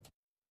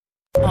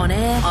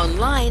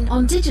online,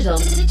 on digital,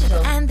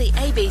 and the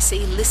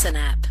ABC Listen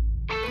app.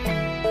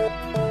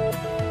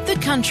 The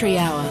Country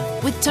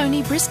Hour with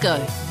Tony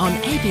Briscoe on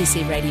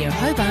ABC Radio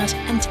Hobart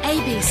and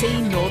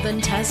ABC Northern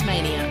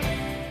Tasmania.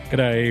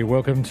 G'day,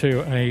 welcome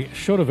to a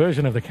shorter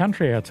version of the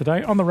Country Hour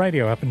today on the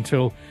radio up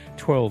until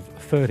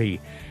 12:30.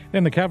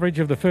 Then the coverage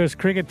of the first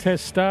cricket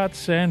test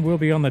starts and we'll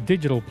be on the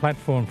digital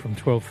platform from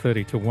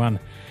 12:30 to 1.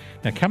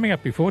 Now, coming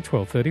up before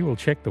 12:30, we'll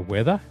check the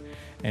weather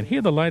and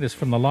hear the latest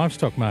from the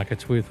livestock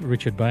markets with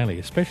Richard Bailey,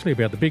 especially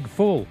about the big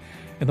fall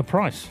in the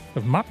price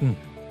of mutton.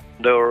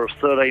 There were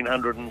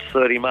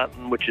 1,330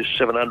 mutton, which is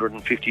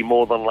 750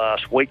 more than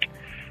last week.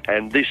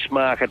 And this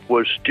market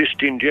was,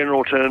 just in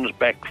general terms,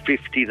 back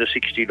 $50 to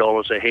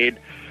 $60 a head,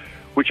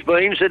 which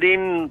means that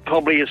in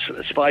probably a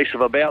space of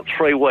about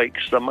 3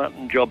 weeks, the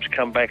mutton jobs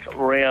come back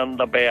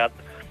around about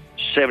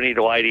 $70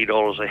 to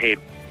 $80 a head.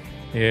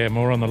 Yeah,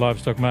 more on the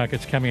livestock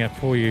markets coming up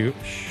for you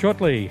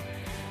shortly.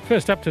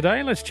 First up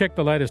today, let's check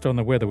the latest on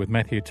the weather with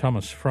Matthew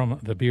Thomas from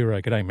the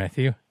Bureau. G'day,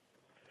 Matthew.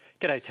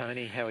 G'day,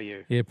 Tony. How are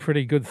you? Yeah,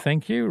 pretty good,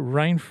 thank you.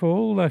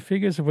 Rainfall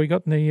figures, have we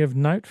got any of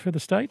note for the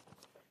state?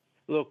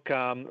 Look,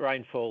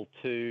 rainfall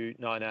to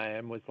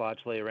 9am was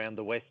largely around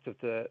the west of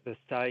the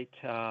state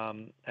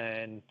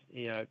and,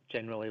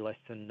 generally less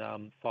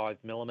than 5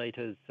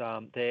 millimetres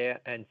there.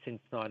 And since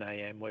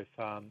 9am, we've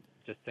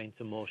just seen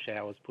some more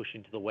showers push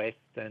into the west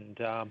and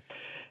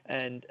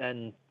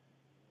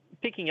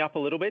picking up a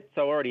little bit.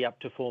 So already up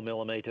to 4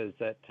 millimetres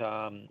at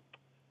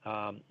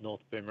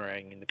North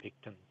Boomerang in the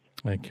Pictons.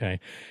 Okay.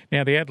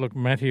 Now, the outlook,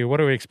 Matthew, what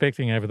are we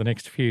expecting over the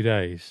next few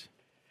days?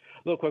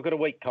 Look, we've got a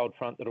weak cold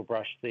front that'll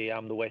brush the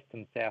west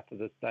and south of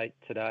the state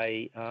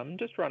today.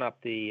 Just run up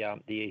the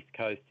east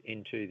coast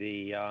into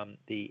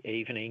the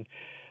evening.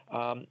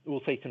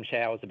 We'll see some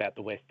showers about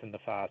the west and the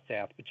far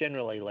south, but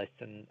generally less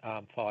than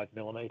 5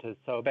 millimetres.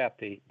 So about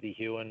the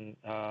Huon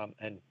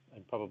and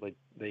probably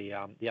the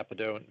Upper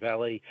Derwent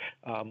Valley,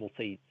 we'll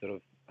see sort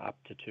of up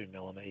to 2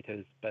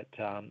 millimetres, but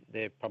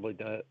they're probably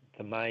the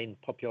main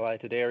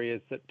populated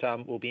areas that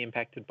will be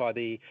impacted by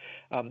the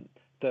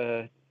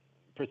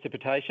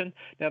precipitation.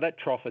 Now, that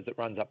trough, as it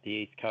runs up the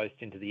east coast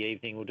into the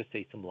evening, we'll just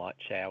see some light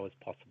showers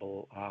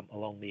possible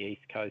along the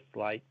east coast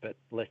late, but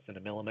less than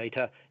 1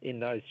 millimetre in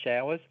those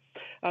showers.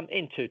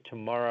 Into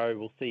tomorrow,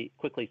 we'll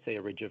quickly see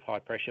a ridge of high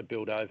pressure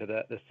build over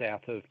the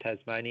south of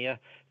Tasmania.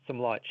 Some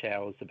light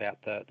showers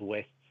about the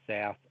west,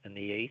 south and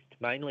the east,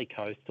 mainly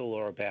coastal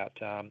or about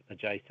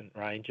adjacent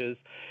ranges,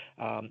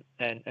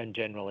 and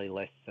generally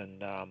less than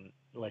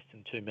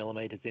 2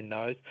 millimetres in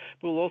those.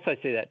 We'll also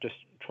see that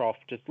trough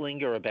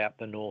linger about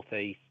the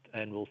northeast,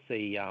 and we'll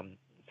see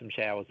some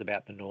showers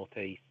about the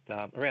northeast,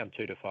 around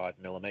 2 to 5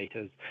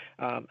 millimetres,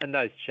 and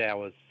those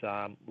showers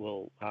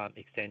will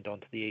extend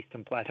onto the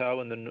eastern plateau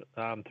and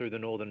then through the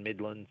northern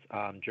Midlands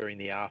during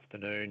the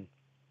afternoon.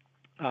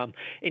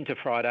 Into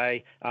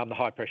Friday, the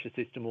high-pressure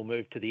system will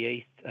move to the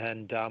east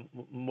and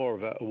more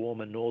of a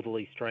warmer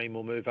northerly stream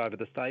will move over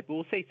the state. But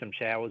we'll see some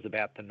showers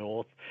about the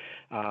north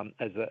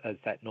as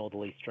that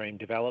northerly stream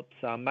develops,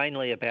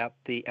 mainly about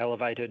the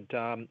elevated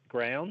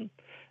ground,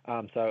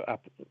 so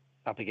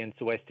up against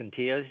the western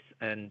tiers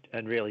and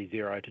really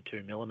 0 to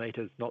 2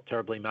 millimetres, not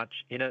terribly much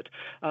in it.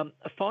 A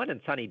fine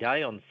and sunny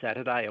day on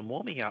Saturday and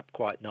warming up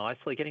quite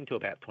nicely, getting to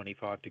about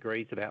 25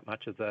 degrees about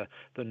much of the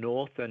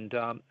north and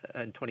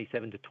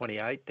 27 to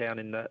 28 down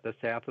in the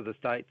south of the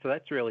state. So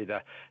that's really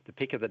the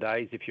pick of the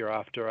days if you're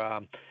after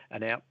an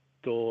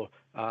outdoor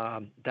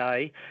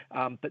day.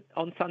 But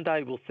on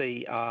Sunday we'll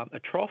see a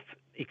trough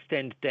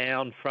extend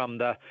down from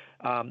the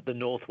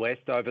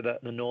northwest over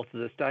the north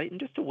of the state, and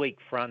just a weak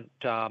front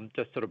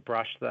just sort of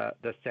brush the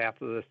south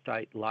of the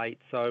state late.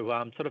 So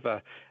sort of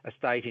a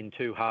state in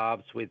two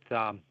halves with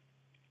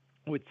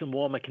some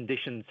warmer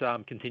conditions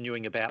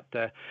continuing about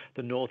the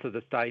north of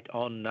the state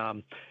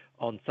on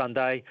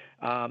Sunday,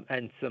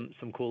 and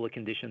some cooler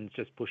conditions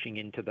just pushing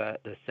into the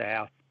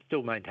south.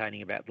 Still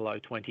maintaining about the low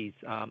 20s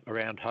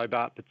around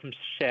Hobart, but some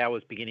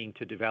showers beginning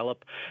to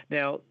develop.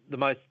 Now, the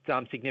most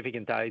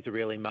significant days are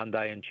really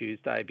Monday and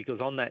Tuesday, because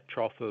on that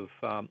trough of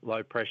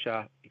low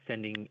pressure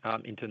extending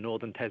into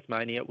northern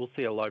Tasmania, we'll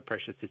see a low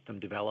pressure system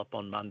develop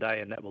on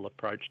Monday, and that will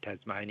approach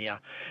Tasmania.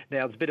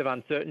 Now, there's a bit of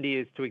uncertainty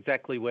as to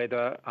exactly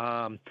whether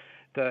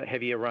the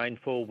heavier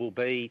rainfall will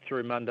be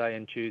through Monday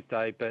and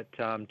Tuesday, but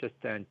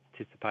just to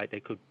anticipate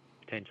there could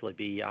potentially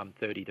be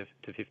 30 to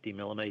 50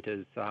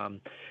 millimetres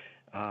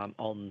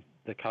on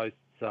the coasts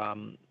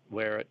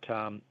where it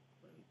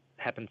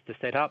happens to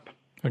set up.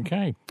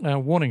 Okay.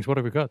 Warnings, what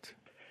have we got?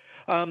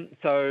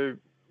 So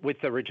with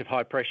the ridge of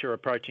high pressure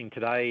approaching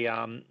today,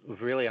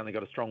 we've really only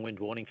got a strong wind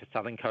warning for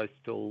southern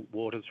coastal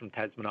waters from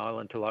Tasman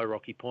Island to Low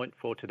Rocky Point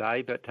for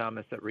today, but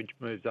as that ridge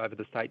moves over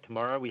the state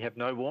tomorrow, we have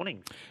no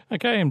warnings.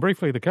 Okay, and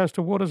briefly, the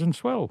coastal waters and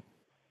swell.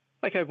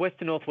 Okay, west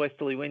to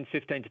northwesterly winds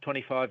 15 to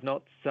 25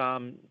 knots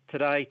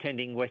today,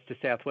 tending west to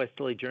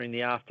southwesterly during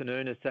the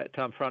afternoon as that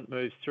front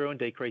moves through and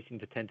decreasing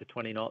to 10 to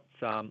 20 knots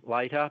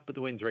later, but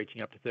the winds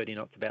reaching up to 30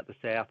 knots about the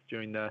south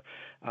during the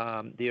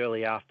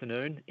early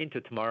afternoon. Into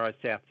tomorrow,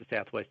 south to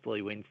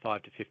southwesterly winds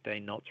 5 to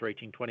 15 knots,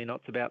 reaching 20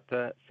 knots about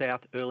the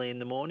south early in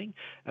the morning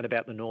and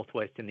about the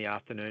northwest in the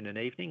afternoon and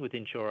evening, with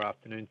inshore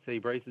afternoon sea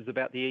breezes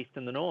about the east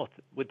and the north,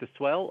 with the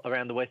swell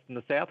around the west and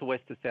the south, a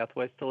west to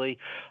southwesterly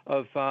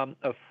of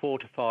 4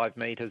 to 5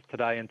 metres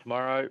today and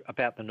tomorrow,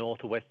 about the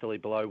north a westerly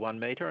below 1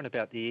 metre, and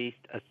about the east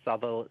a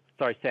south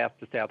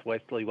to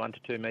southwesterly 1 to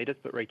 2 metres,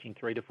 but reaching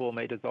 3 to 4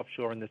 metres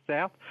offshore in the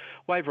south.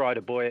 Wave rider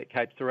buoy at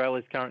Cape Sorel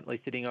is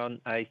currently sitting on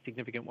a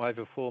significant wave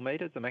of 4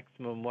 metres, a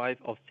maximum wave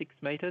of 6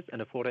 metres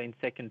and a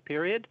 14-second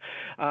period,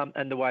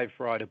 and the wave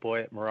rider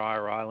buoy at Maria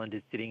Island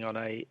is sitting on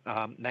a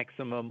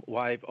maximum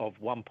wave of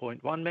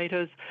 1.1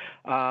 metres.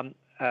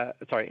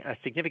 A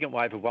significant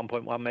wave of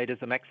 1.1 metres,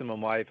 a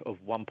maximum wave of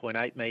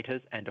 1.8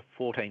 metres and a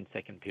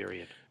 14-second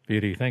period.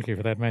 Beauty. Thank you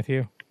for that,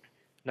 Matthew.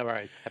 No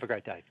worries. Have a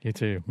great day. You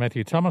too.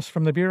 Matthew Thomas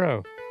from the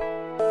Bureau.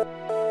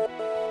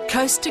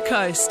 Coast to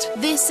coast,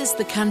 this is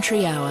the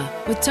Country Hour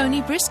with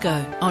Tony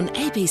Briscoe on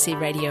ABC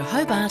Radio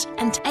Hobart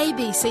and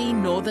ABC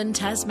Northern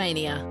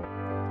Tasmania.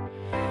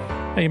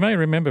 Now, you may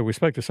remember we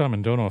spoke to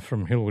Simon Donoff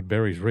from Hillwood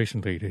Berries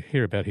recently to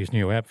hear about his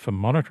new app for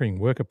monitoring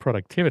worker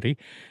productivity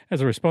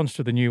as a response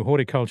to the new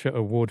Horticulture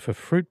Award for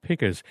fruit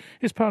pickers.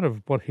 Is part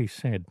of what he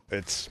said.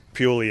 It's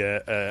purely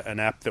an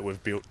app that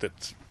we've built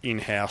that's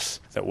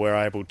in-house, that we're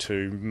able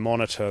to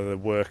monitor the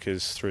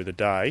workers through the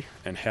day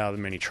and how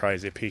many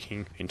trays they're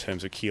picking in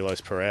terms of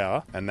kilos per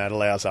hour, and that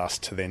allows us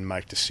to then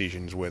make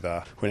decisions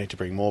whether we need to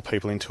bring more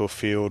people into a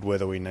field,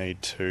 whether we need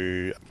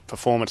to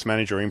performance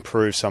manage or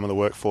improve some of the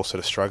workforce that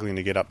are struggling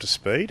to get up to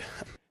speed.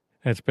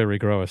 That's berry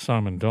grower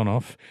Simon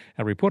Donoff.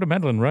 Our reporter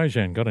Madeline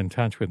Rojan got in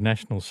touch with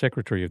National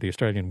Secretary of the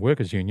Australian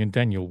Workers' Union,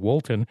 Daniel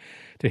Walton,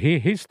 to hear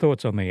his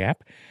thoughts on the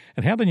app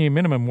and how the new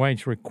minimum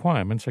wage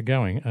requirements are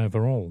going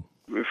overall.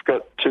 We've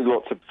got two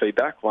lots of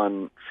feedback,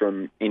 one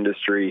from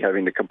industry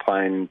having to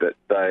complain that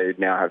they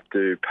now have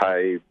to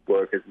pay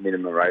workers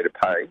minimum rate of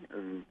pay.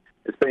 And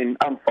it's been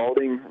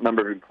unfolding. A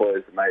number of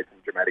employers have made some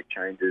dramatic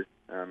changes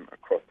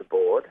across the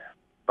board,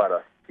 but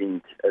I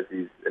think, as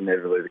is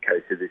inevitably the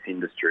case with this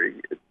industry,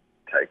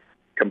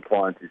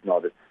 compliance is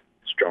not its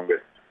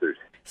strongest suit.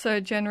 So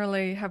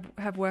generally,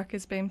 have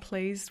workers been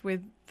pleased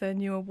with the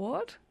new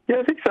award? Yeah,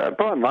 I think so.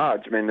 By and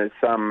large, I mean, there's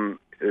some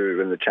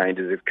when the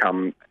changes have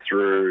come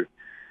through,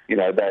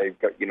 they've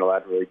got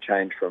unilaterally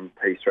changed from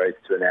piece rates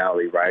to an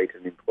hourly rate,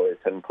 and employers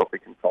hadn't properly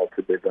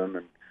consulted with them,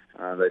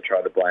 and they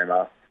try to blame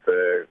us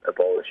for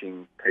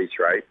abolishing piece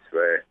rates,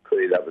 where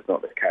clearly that was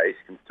not the case,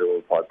 can still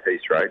apply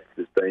piece rates.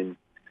 There's been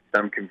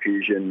some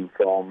confusion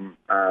from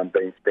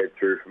being spread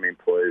through from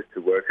employers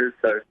to workers.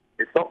 So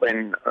it's not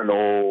been an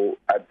all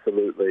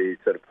absolutely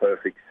sort of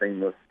perfect,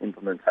 seamless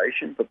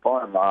implementation, but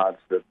by and large,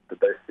 the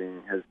best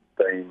thing has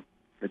been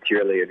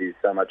materially it is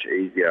so much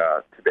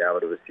easier to be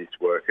able to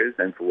assist workers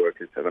and for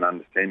workers to have an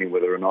understanding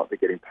whether or not they're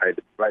getting paid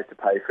the rate to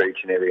pay for each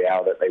and every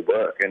hour that they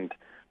work. And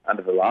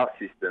under the last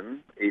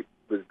system, it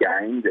was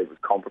gamed, it was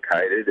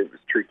complicated, it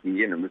was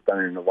tricky, and it was done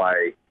in a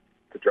way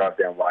to drive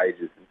down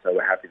wages. And so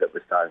we're happy that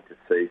we're starting to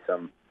see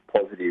some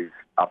positive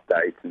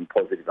updates and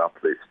positive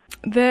uplifts.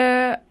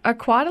 There are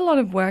quite a lot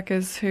of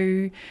workers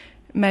who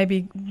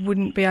maybe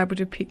wouldn't be able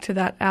to pick to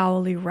that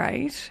hourly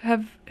rate.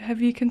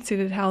 Have you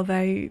considered how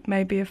they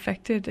may be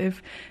affected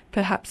if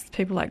perhaps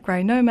people like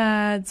grey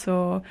nomads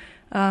or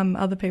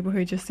other people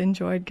who just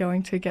enjoyed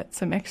going to get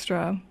some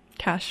extra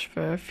cash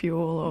for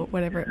fuel or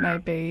whatever it may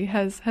be?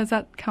 Has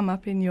that come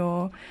up in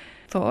your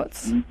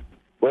thoughts?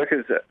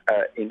 Workers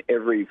in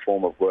every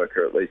form of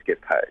worker at least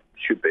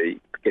should be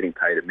getting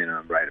paid a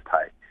minimum rate of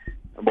pay.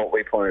 And what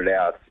we pointed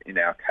out in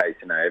our case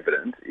and our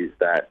evidence is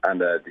that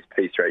under this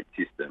piece rate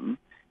system,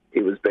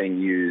 it was being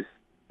used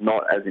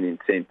not as an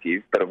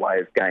incentive, but a way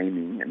of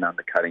gaming and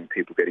undercutting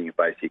people getting a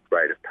basic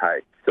rate of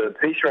pay. So the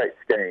piece rate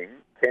scheme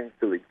can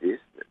still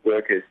exist.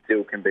 Workers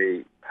still can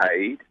be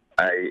paid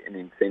an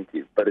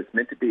incentive, but it's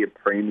meant to be a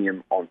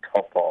premium on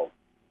top of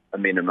a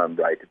minimum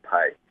rate of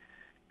pay.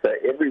 So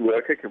every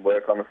worker can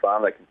work on a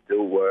farm, they can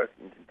still work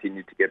and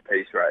continue to get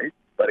piece rates,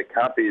 but it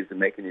can't be as a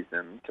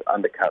mechanism to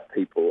undercut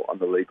people on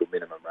the legal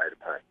minimum rate of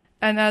pay.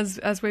 And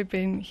as we've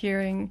been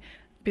hearing,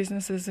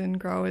 businesses and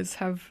growers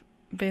have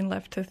been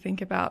left to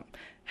think about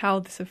how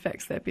this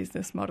affects their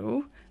business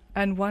model.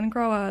 And one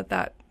grower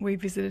that we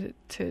visited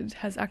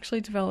has actually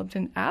developed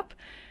an app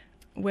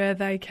where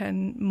they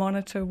can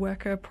monitor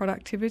worker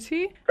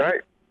productivity.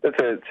 Great.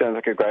 It sounds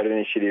like a great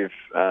initiative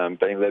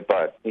being led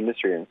by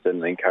industry, and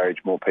certainly encourage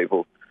more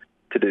people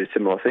to do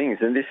similar things.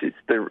 And this is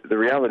the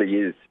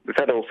reality is we've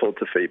had all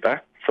sorts of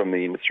feedback from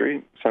the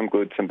industry, some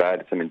good, some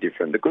bad, some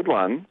indifferent. The good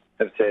ones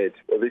have said,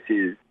 well, this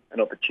is an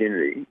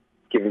opportunity,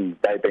 given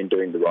they've been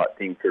doing the right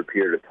thing for a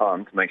period of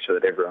time, to make sure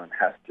that everyone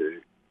has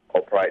to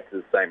operate to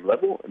the same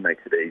level and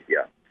makes it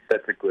easier.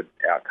 That's a good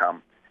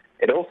outcome.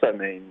 It also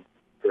means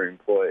for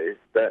employers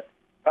that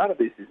part of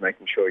this is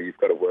making sure you've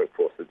got a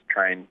workforce that's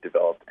trained,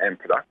 developed and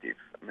productive.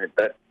 I mean,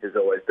 that has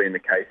always been the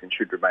case and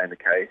should remain the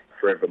case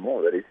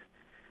forevermore. That is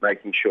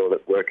making sure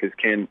that workers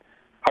can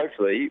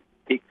hopefully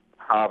pick,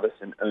 harvest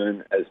and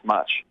earn as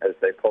much as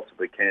they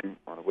possibly can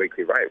on a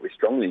weekly rate. We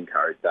strongly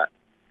encourage that.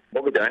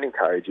 What we don't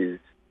encourage is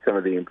some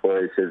of the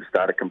employers have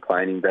started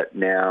complaining that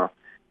now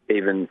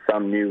even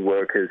some new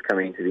workers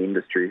coming into the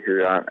industry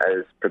who aren't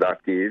as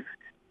productive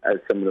as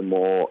some of the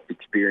more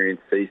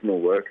experienced seasonal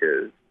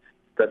workers,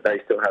 that they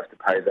still have to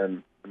pay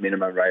them a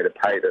minimum rate of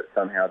pay, that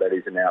somehow that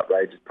is an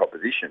outrageous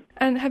proposition.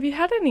 And have you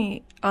had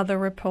any other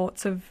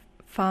reports of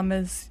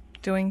farmers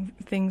doing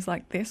things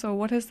like this, or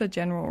what has the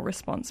general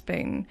response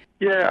been?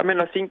 Yeah, I mean,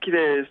 I think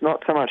there's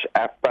not so much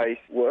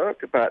app-based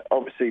work, but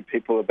obviously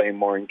people have been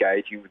more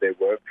engaging with their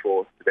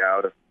workforce to be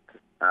able to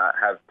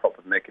have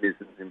proper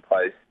mechanisms in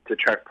place to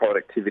track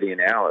productivity and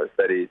hours.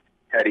 That is,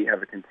 how do you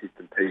have a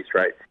consistent piece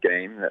rate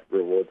scheme that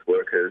rewards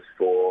workers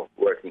for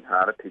working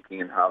harder,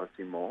 picking and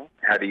harvesting more?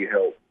 How do you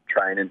help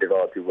train and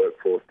develop your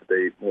workforce to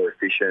be more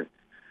efficient?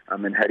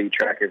 And how do you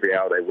track every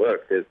hour they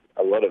work? There's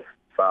a lot of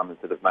farmers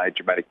that have made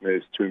dramatic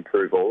moves to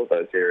improve all of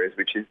those areas,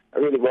 which is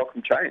a really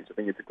welcome change. I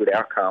think it's a good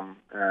outcome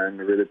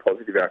and a really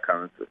positive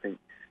outcome. I think,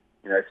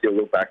 if you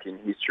look back in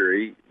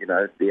history,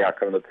 the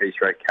outcome of the piece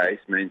rate case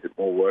means that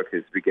more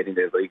workers will be getting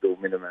their legal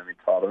minimum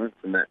entitlements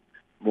and that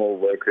more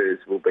workers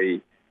will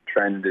be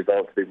trained and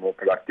developed to be more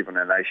productive on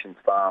our nation's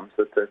farms.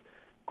 So it's a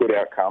good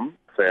outcome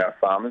for our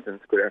farmers and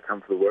it's a good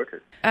outcome for the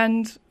workers.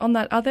 And on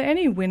that, are there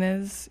any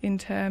winners in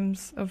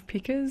terms of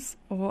pickers,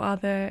 or are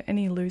there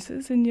any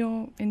losers in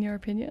your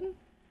opinion?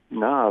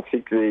 No, I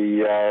think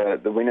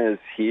the winners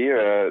here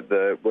are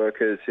the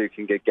workers who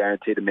can get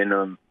guaranteed a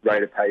minimum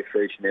rate of pay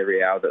for each and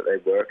every hour that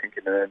they work and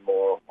can earn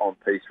more on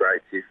piece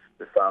rates if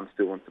the farm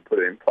still wants to put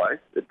it in place.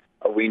 It's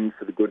a win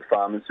for the good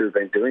farmers who have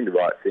been doing the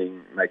right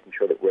thing, making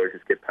sure that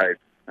workers get paid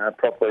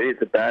properly.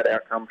 It's a bad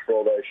outcome for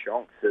all those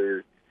shonks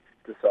who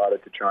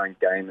decided to try and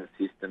game the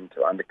system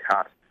to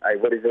undercut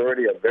what is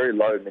already a very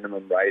low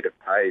minimum rate of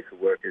pay for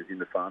workers in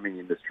the farming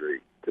industry,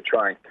 to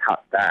try and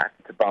cut that,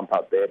 to bump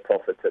up their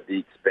profits at the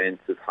expense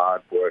of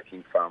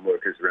hard-working farm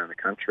workers around the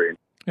country.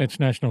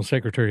 It's National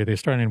Secretary of the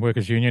Australian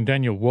Workers' Union,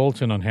 Daniel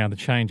Walton, on how the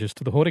changes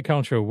to the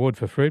Horticulture Award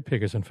for fruit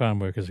pickers and farm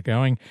workers are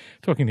going.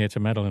 Talking there to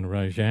Madeline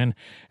Rojan.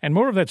 And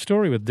more of that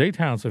story with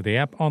details of the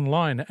app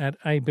online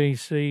at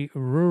ABC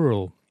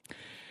Rural.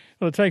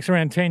 Well, it takes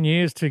around 10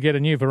 years to get a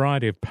new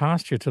variety of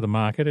pasture to the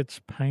market.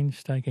 It's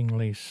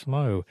painstakingly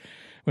slow.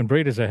 When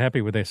breeders are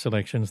happy with their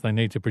selections, they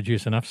need to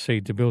produce enough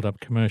seed to build up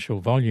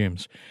commercial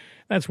volumes.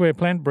 That's where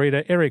plant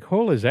breeder Eric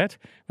Hall is at,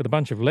 with a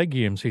bunch of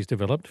legumes he's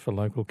developed for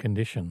local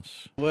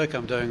conditions. The work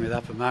I'm doing with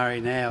Upper Murray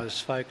now is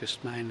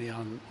focused mainly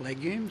on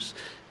legumes,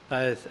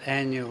 both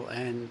annual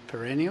and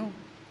perennial.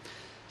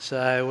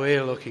 So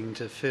we're looking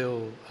to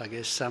fill,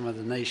 some of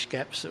the niche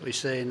gaps that we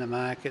see in the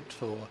market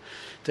for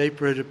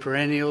deep-rooted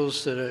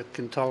perennials that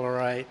can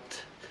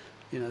tolerate,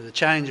 the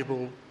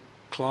changeable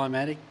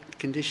climatic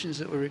conditions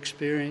that we're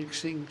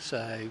experiencing.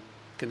 So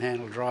can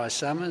handle dry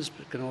summers,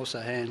 but can also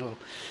handle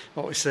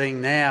what we're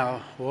seeing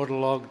now,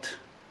 waterlogged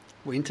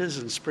winters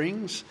and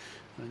springs.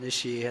 And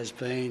this year has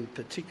been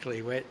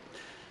particularly wet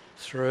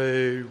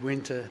through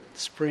winter,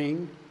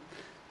 spring.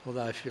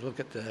 Although if you look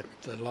at the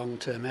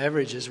long-term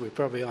averages, we're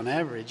probably on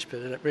average, but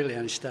it really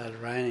only started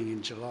raining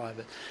in July.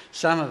 But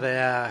some of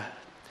our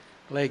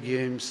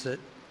legumes that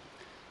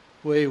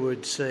we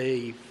would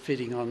see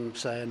fitting on,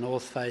 say, a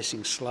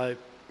north-facing slope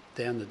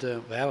down the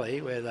Derwent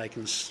Valley, where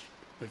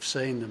we've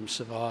seen them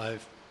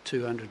survive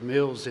 200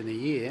 mils in a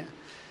year.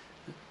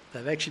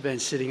 They've actually been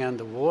sitting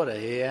underwater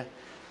here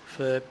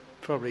for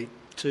probably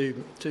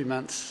two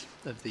months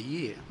of the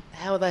year.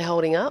 How are they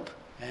holding up?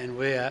 And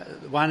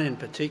one in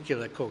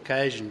particular,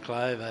 Caucasian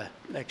clover,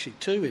 actually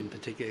two in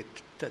particular,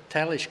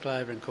 Tallish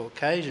clover and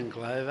Caucasian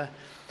clover,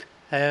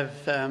 have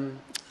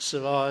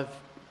survived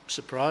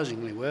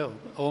surprisingly well,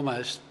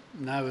 almost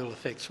no ill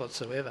effects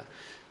whatsoever.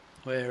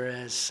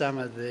 Whereas some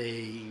of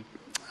the,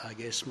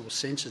 more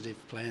sensitive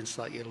plants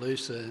like your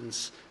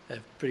lucernes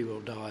have pretty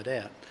well died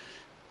out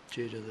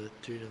due to the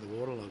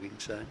waterlogging.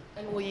 So.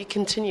 And will you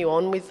continue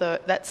on with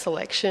that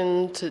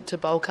selection to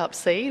bulk up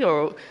seed,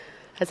 or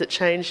has it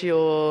changed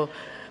your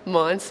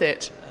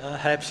mindset?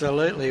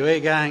 Absolutely. We're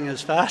going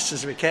as fast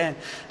as we can.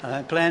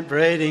 Plant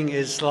breeding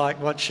is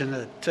like watching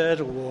a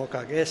turtle walk,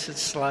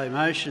 It's slow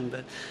motion,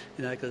 but,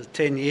 because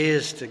 10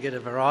 years to get a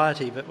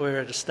variety, but we're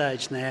at a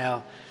stage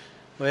now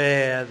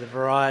where the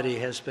variety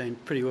has been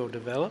pretty well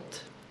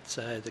developed.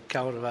 So the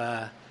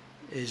cultivar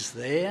is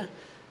there.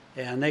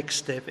 Our next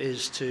step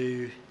is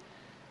to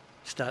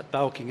start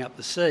bulking up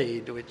the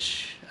seed,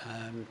 which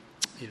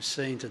you've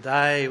seen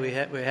today.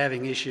 We're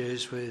having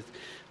issues with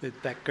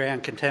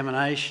background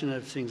contamination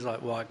of things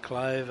like white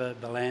clover,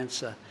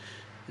 balansa,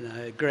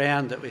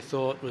 ground that we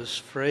thought was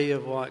free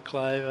of white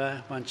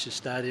clover. Once you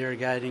start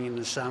irrigating in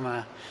the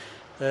summer,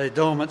 the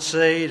dormant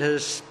seed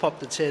has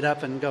popped its head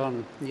up and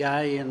gone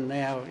yay, and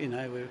now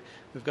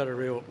we've got a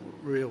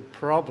real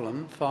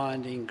problem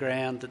finding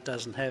ground that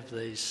doesn't have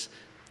these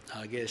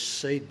I guess,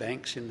 seed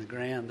banks in the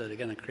ground that are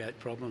going to create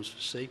problems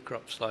for seed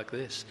crops like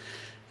this.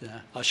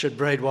 I should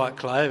breed white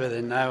clover,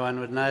 then no one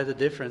would know the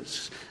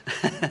difference.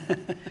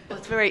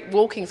 Well,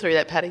 walking through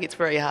that paddock, it's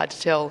very hard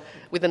to tell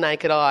with the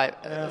naked eye,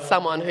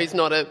 someone who's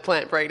not a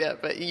plant breeder,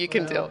 but you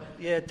can tell.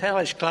 Yeah,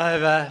 tallish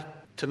clover,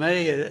 to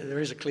me, there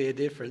is a clear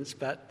difference,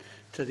 but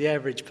to the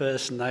average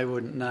person, they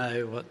wouldn't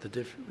know what the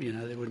difference,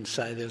 they wouldn't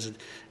say there was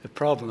a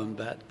problem,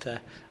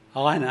 but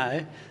I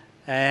know.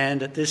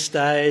 And at this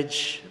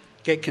stage,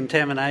 get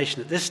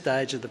contamination at this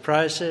stage of the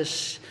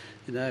process.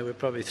 We're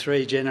probably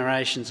 3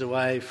 generations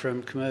away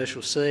from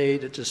commercial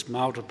seed. It just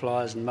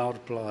multiplies and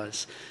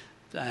multiplies.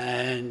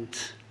 And,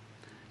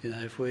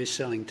 if we're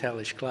selling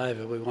tallish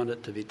clover, we want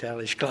it to be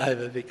tallish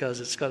clover because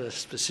it's got a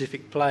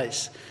specific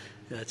place.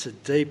 It's a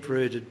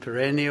deep-rooted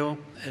perennial.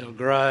 It'll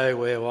grow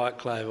where white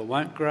clover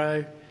won't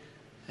grow.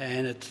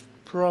 And it's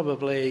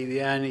probably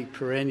the only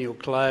perennial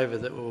clover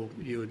that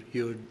you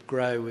would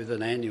grow with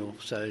an annual,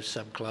 so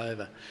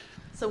subclover.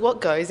 So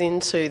what goes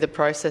into the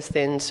process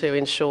then to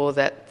ensure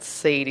that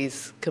seed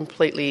is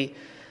completely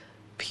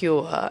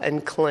pure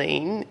and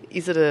clean?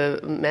 Is it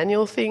a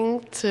manual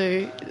thing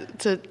to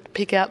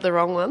pick out the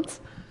wrong ones?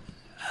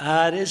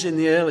 It is in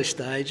the early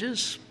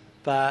stages,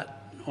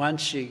 but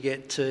once you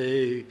get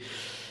to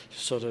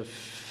sort of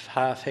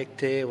 1/2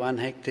 hectare, 1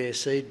 hectare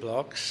seed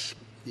blocks,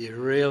 you're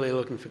really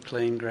looking for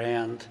clean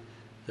ground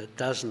that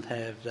doesn't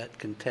have that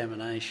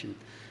contamination.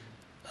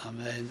 I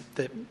mean,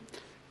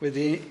 with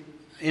the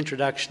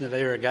introduction of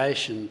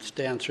irrigation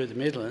down through the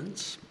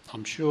Midlands,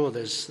 I'm sure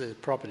there's the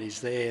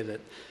properties there that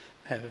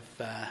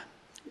have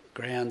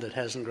ground that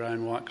hasn't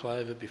grown white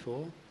clover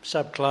before.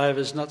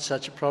 Subclover's not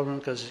such a problem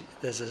because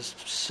there's a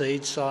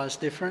seed size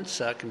difference,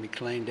 so it can be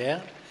cleaned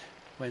out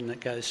when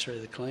it goes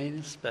through the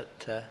cleaners.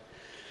 But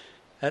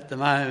at the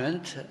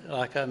moment,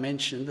 like I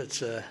mentioned,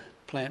 it's a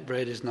plant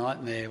breeder's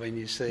nightmare when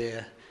you see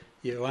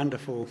your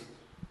wonderful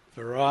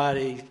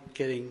variety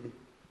getting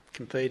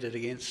competed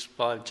against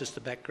by just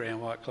the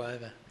background white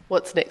clover.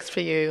 What's next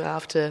for you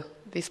after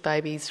this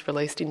baby's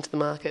released into the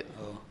market?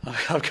 Oh,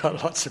 I've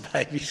got lots of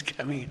babies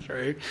coming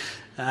through.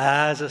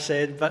 As I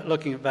said, but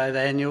looking at both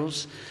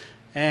annuals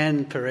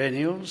and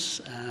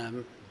perennials.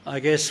 I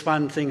guess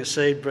one thing a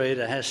seed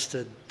breeder has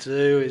to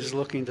do is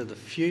look into the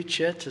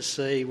future to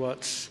see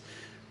what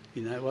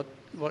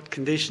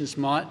conditions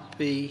might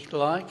be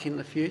like in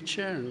the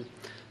future. And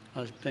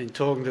I've been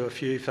talking to a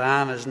few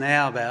farmers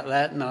now about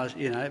that,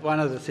 and one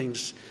of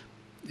the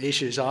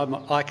issues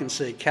I can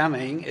see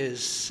coming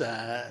is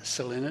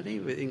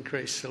salinity, with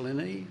increased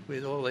salinity,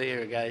 with all the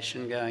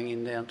irrigation going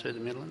in down through the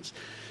Midlands.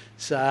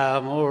 So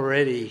I'm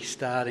already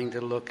starting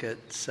to look at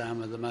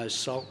some of the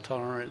most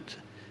salt-tolerant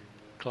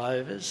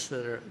clovers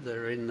that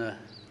are in the,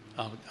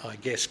 I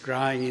guess,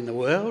 growing in the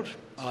world.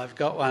 I've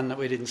got one that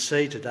we didn't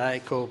see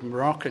today called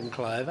Moroccan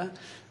clover,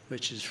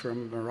 which is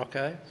from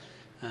Morocco.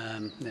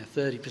 Now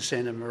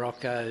 30% of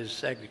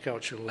Morocco's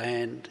agricultural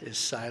land is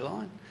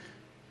saline.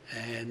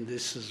 And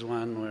this is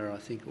one where I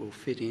think it will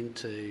fit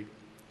into,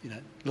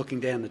 looking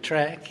down the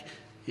track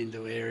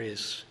into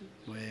areas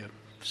where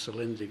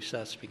salinity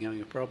starts becoming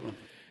a problem.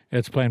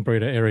 It's plant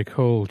breeder Eric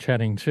Hall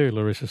chatting to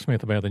Larissa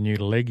Smith about the new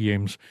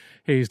legumes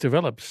he's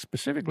developed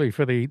specifically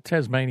for the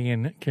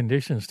Tasmanian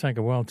conditions. Take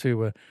a while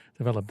to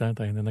develop, don't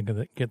they? And then they're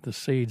going to get the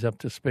seeds up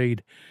to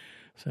speed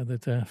so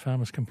that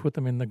farmers can put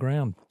them in the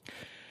ground.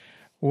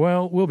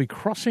 Well, we'll be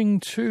crossing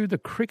to the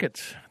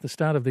cricket, the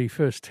start of the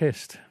first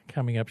test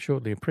coming up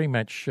shortly. A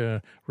pre-match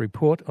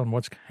report on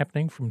what's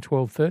happening from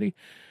 12:30,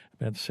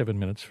 about 7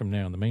 minutes from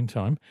now in the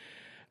meantime.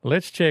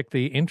 Let's check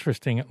the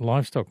interesting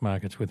livestock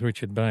markets with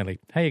Richard Bailey.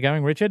 How you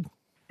going, Richard?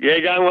 Yeah,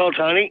 going well,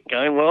 Tony.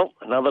 Going well.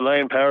 Another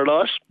day in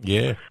paradise.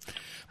 Yeah.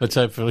 Let's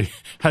hope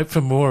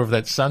for more of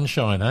that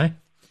sunshine, eh?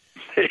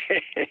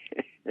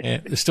 Yeah.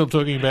 They're still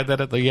talking about that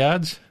at the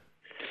yards?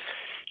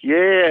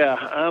 Yeah.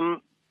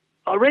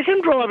 I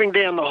reckon driving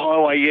down the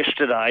highway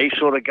yesterday,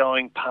 sort of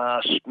going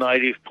past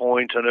Native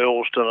Point and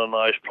Earlston and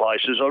those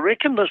places, I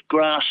reckon the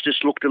grass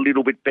just looked a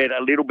little bit better,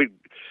 a little bit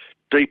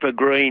deeper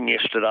green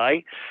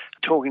yesterday.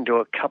 Talking to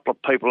a couple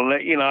of people,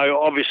 and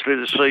obviously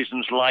the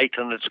season's late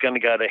and it's going to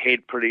go to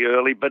head pretty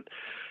early, but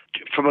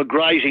from a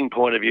grazing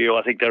point of view,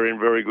 I think they're in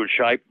very good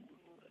shape.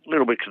 A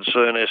little bit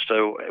concerned as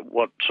to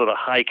what sort of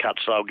hay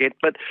cuts they'll get,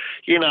 but,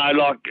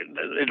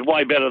 it's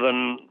way better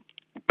than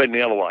being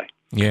the other way.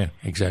 Yeah,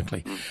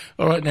 exactly.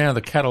 All right, now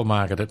the cattle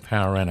market at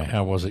Powerana,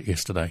 how was it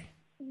yesterday?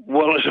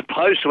 Well, as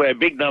opposed to our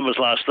big numbers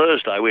last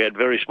Thursday, we had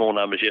very small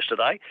numbers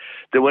yesterday.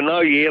 There were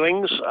no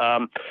yearlings.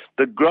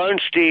 The grown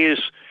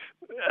steers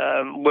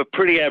were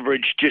pretty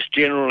average, just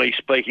generally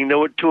speaking. There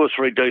were 2 or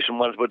 3 decent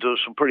ones, but there were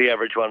some pretty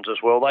average ones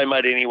as well. They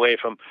made anywhere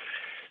from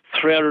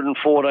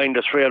 314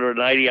 to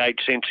 388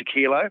 cents a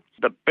kilo.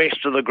 The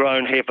best of the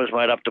grown heifers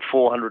made up to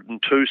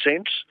 402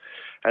 cents.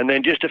 And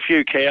then just a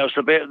few cows.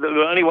 There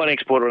was only one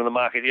exporter in the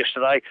market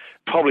yesterday,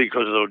 probably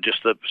because of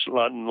just the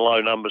low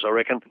numbers, I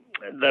reckon.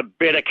 The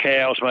better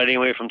cows made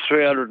anywhere from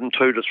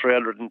 302 to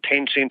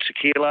 310 cents a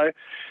kilo,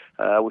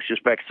 which is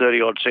back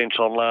 30-odd cents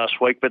on last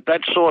week. But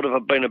that's sort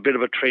of been a bit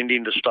of a trend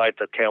interstate,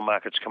 that cow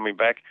market's coming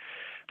back.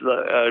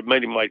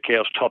 medium weight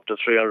cows topped at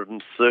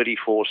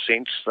 334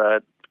 cents.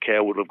 That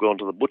cow would have gone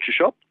to the butcher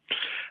shop.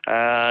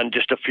 And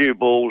just a few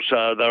bulls,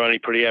 they're only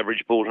pretty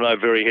average bulls, no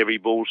very heavy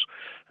bulls.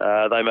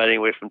 They made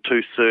anywhere from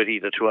 230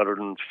 to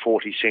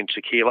 240 cents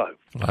a kilo.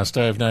 Last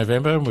day of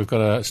November, we've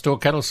got a store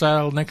cattle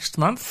sale next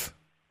month.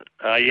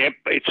 Yep,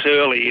 it's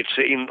early. It's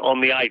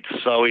on the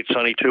 8th, so it's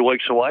only 2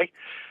 weeks away.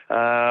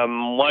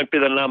 Won't be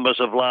the numbers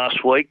of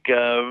last week.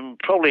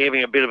 Probably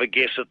having a bit of a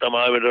guess at the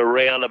moment,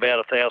 around about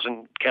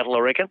 1,000 cattle, I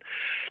reckon.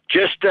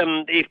 Just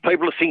if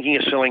people are thinking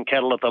of selling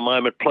cattle at the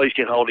moment, please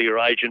get hold of your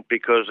agent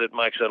because it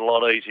makes it a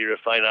lot easier if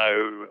they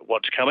know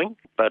what's coming.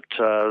 But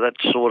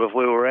that's sort of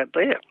where we're at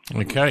there.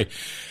 Okay.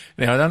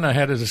 Now, I don't know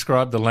how to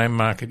describe the lamb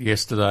market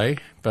yesterday,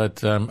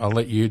 but I'll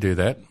let you do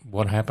that.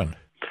 What happened?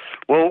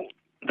 Well,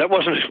 that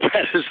wasn't as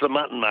bad as the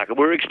mutton market.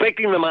 We're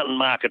expecting the mutton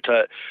market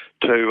to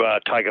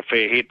take a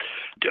fair hit.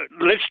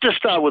 Let's just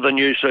start with the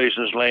new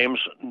season's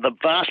lambs. The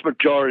vast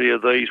majority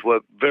of these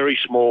were very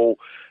small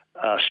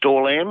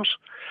store lambs.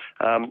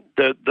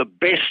 The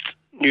best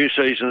new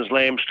season's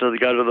lambs to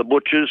go to the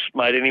butchers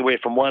made anywhere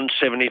from $170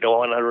 to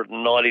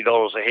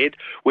 $190 a head,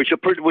 which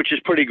is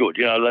pretty good,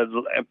 you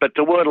know. But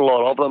there weren't a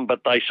lot of them, but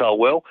they sold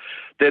well.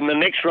 Then the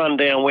next run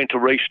down went to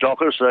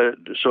restockers, the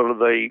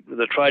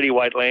tradie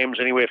weight lambs,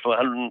 anywhere from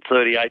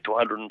 $138 to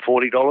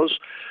 $140.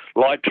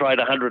 Light trade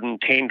 $110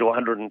 to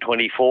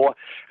 $124,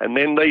 and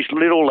then these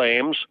little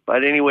lambs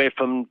made anywhere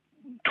from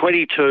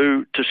 $22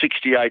 to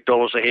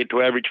 $68 a head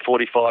to average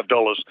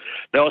 $45.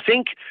 Now, I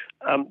think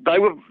they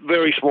were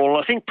very small,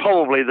 and I think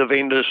probably the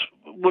vendors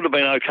would have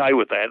been okay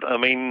with that. I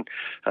mean,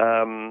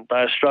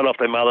 they're straight off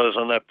their mothers,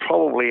 and they're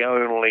probably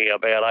only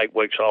about 8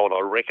 weeks old,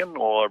 I reckon,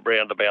 or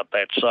around about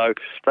that. So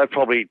they've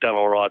probably done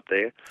all right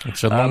there.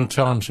 It's a long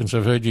time since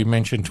I've heard you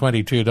mention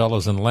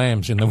 $22 in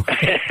lambs in the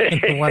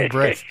one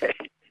breath.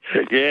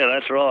 Yeah,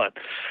 that's right.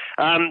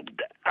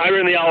 Over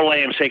in the old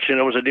lamb section,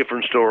 it was a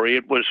different story.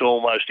 It was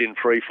almost in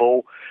free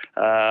fall,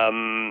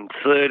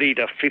 $30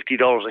 to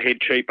 $50 a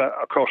head cheaper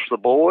across the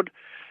board.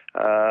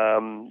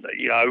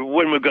 You know,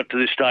 when we got to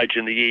this stage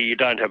in the year, you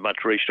don't have much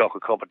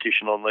restocker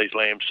competition on these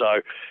lambs,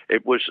 so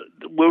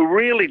we're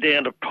really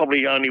down to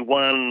probably only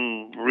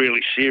one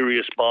really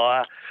serious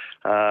buyer,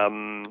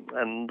 and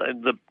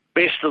the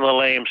best of the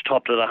lambs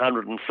topped at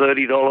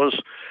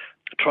 $130.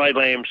 Trade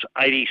lambs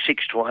 $86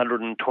 to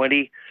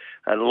 $120.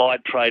 And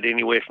light trade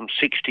anywhere from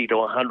 $60 to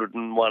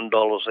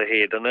 $101 a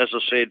head. And as I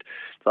said,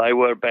 they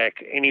were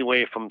back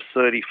anywhere from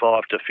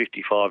 $35 to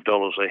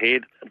 $55 a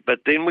head.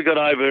 But then we got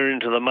over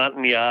into the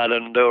mutton yard,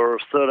 and there were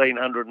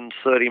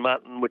 1,330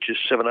 mutton, which is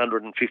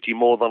 750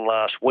 more than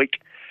last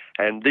week.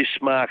 And this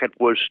market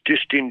was,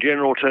 just in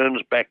general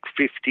terms, back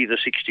 $50 to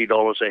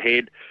 $60 a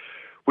head,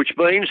 which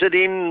means that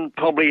in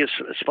probably a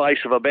space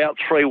of about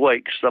 3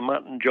 weeks, the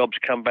mutton jobs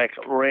come back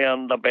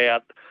around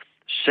about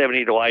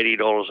 $70 to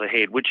 $80 a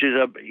head, which is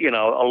a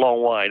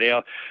long way.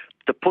 Now,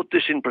 to put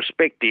this in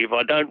perspective,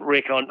 I don't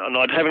reckon, and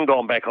I haven't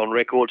gone back on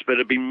records, but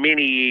it'd be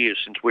many years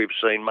since we've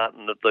seen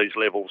mutton at these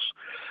levels.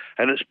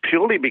 And it's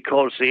purely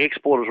because the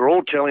exporters are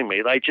all telling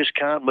me they just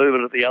can't move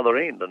it at the other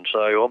end. And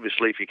so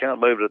obviously if you can't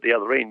move it at the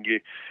other end,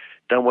 you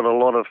don't want a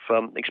lot of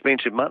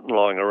expensive mutton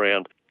lying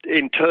around.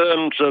 In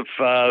terms of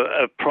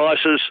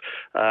prices,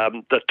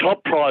 the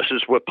top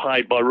prices were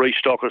paid by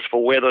restockers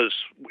for wethers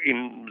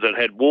that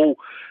had wool.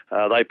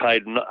 They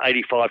paid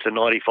 $85 to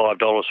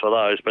 $95 for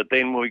those. But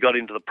then when we got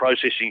into the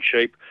processing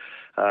sheep,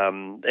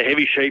 the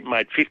heavy sheep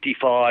made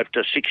 $55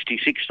 to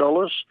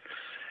 $66.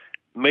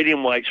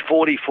 Medium weights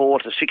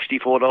 $44 to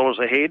 $64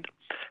 a head.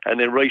 And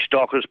then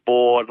restockers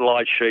bought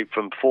light sheep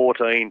from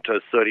 $14 to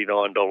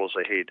 $39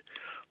 a head.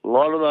 A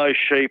lot of those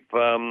sheep, a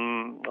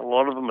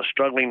lot of them are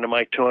struggling to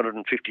make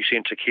 250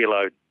 cents a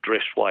kilo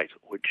dressed weight,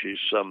 which is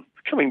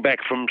coming back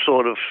from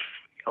sort of,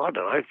 I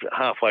don't know,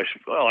 halfway,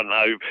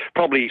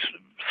 probably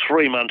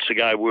 3 months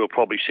ago we were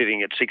probably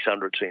sitting at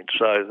 600 cents.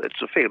 So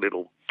it's a fair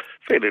little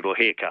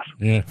haircut.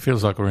 Yeah, it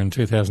feels like we're in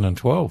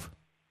 2012.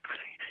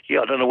 Yeah,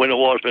 I don't know when it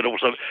was, but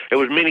it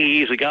was many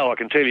years ago, I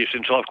can tell you,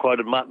 since I've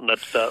quoted mutton at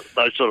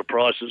those sort of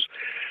prices.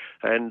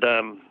 And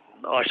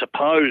I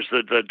suppose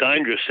that the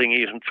dangerous thing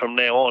is, from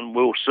now on,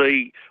 we'll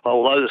see,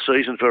 although the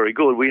season's very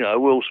good,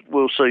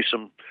 we'll see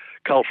some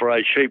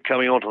coal-for-age sheep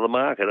coming onto the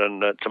market,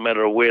 and it's a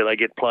matter of where they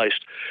get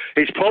placed.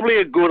 It's probably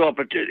a good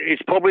opportunity.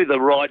 It's probably the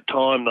right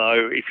time,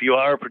 though, if you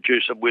are a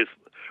producer with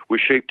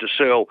sheep to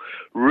sell,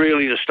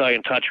 really to stay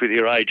in touch with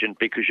your agent,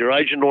 because your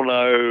agent will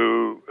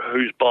know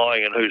who's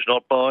buying and who's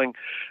not buying,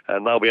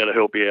 and they'll be able to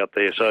help you out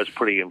there. So it's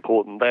pretty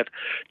important. That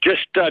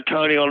just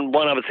Tony, on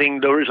one other thing,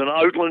 there is an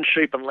Oatland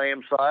sheep and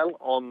lamb sale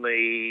on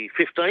the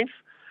 15th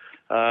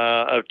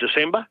of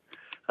December.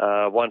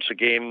 Once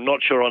again,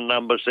 not sure on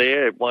numbers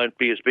there. It won't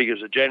be as big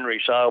as the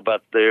January sale,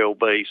 but there'll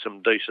be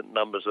some decent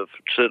numbers of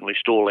certainly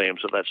store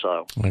lambs at that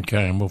sale.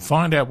 Okay, and we'll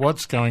find out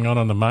what's going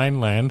on the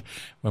mainland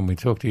when we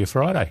talk to you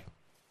Friday.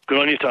 Good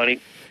on you, Tony.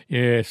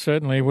 Yeah,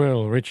 certainly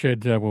will.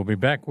 Richard will be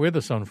back with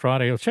us on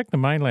Friday. He'll check the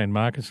mainland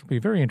markets. It'll be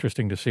very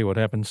interesting to see what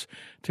happens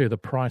to the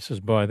prices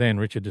by then.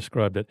 Richard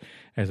described it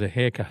as a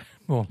haircut,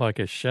 more like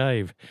a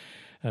shave.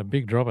 A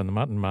big drop in the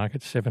mutton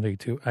market, $70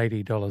 to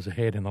 $80 a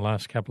head in the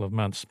last couple of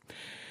months.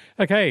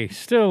 Okay,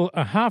 still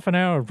a half an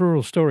hour of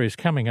rural stories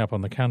coming up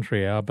on the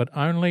Country Hour, but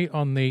only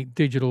on the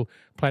digital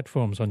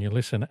platforms on your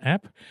Listen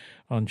app,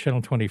 on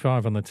Channel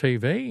 25 on the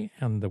TV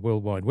and the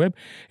World Wide Web.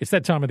 It's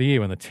that time of the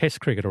year when the Test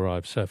cricket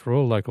arrives, so for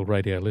all local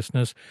radio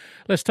listeners,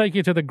 let's take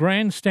you to the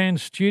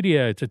Grandstand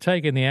studio to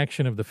take in the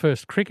action of the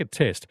first cricket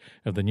test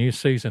of the new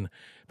season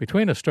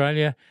between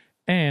Australia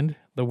and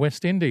the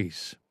West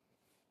Indies.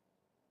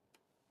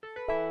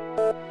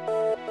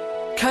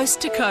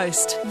 Coast to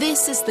coast,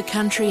 this is the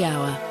Country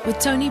Hour with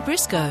Tony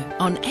Briscoe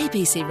on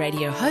ABC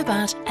Radio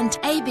Hobart and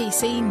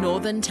ABC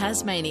Northern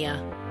Tasmania.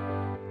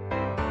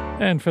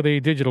 And for the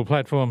digital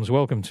platforms,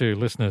 welcome to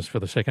listeners for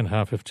the second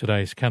half of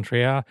today's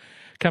Country Hour.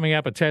 Coming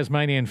up, a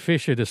Tasmanian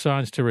fisher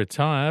decides to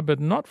retire, but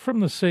not from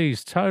the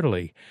seas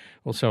totally.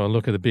 Also a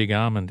look at the big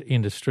almond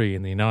industry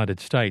in the United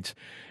States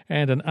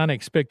and an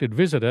unexpected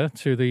visitor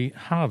to the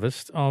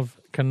harvest of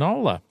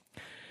canola.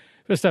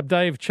 First up,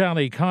 Dave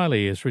Charlie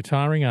Kiley is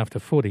retiring after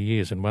 40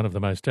 years in one of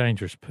the most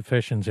dangerous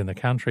professions in the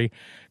country,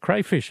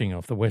 crayfishing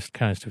off the west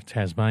coast of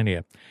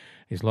Tasmania.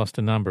 He's lost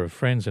a number of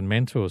friends and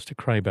mentors to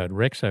crayboat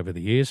wrecks over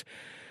the years,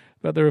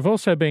 but there have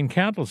also been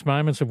countless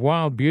moments of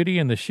wild beauty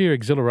and the sheer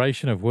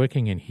exhilaration of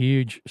working in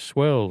huge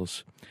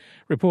swells.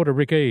 Reporter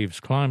Rick Eves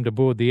climbed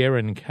aboard the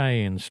Erin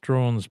K in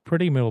Strawn's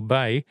Pretty Mill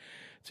Bay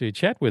to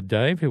chat with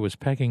Dave, who was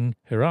packing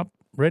her up,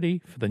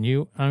 ready for the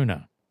new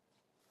owner.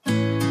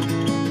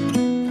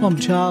 I'm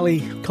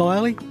Charlie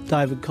Kiley.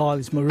 David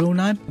Kiley's my real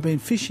name. I've been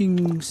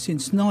fishing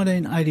since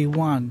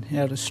 1981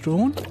 out of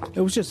Strawn.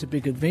 It was just a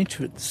big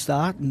adventure at the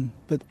start,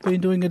 but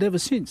been doing it ever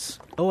since.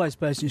 Always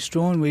based in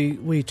Strawn.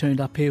 We turned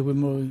up here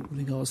when I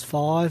think I was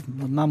 5.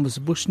 My mum was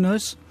a bush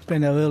nurse.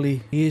 Spent our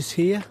early years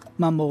here.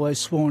 Mum always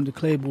swore and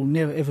declared we'll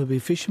never ever be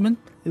fishermen.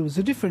 It was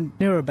a different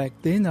era back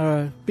then. There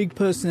were big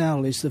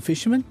personalities, the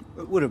fishermen.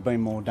 It would have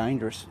been more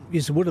dangerous.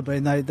 Yes, it would have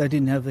been. They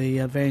didn't have the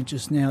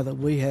advantages now that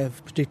we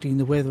have, predicting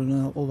the weather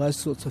and all those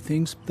sorts of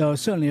things. They were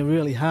certainly a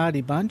really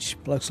hardy bunch.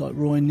 Blokes like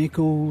Roy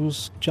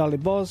Nichols, Charlie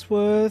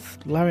Bosworth,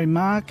 Larry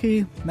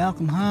Markey,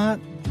 Malcolm Hart.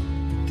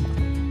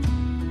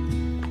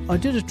 I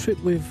did a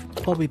trip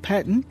with Bobby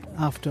Patton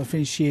after I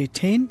finished year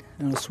 10,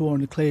 and I swore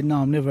and declared,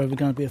 no, I'm never ever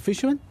going to be a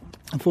fisherman.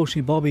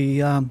 Unfortunately, Bobby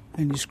and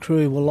his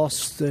crew were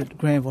lost at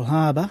Granville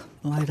Harbour,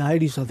 late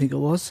 80s I think it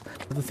was.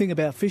 The thing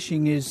about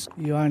fishing is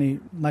you only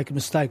make a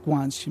mistake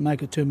once. You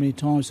make it too many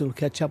times, it'll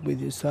catch up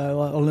with you. So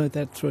I learnt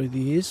that through the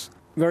years.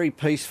 Very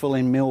peaceful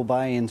in Mill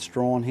Bay in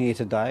Strawn here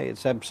today.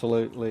 It's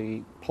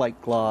absolutely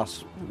plate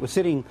glass. We're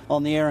sitting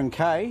on the Erin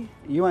K.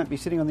 You won't be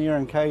sitting on the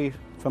Erin K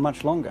for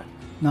much longer.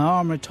 No,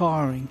 I'm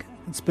retiring.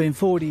 It's been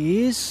 40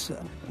 years.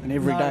 And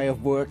every day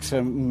of work's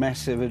a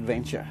massive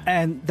adventure.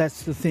 And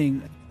that's the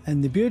thing.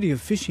 And the beauty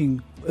of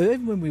fishing,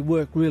 even when we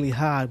work really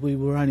hard, we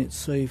were only at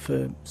sea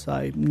for,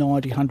 say,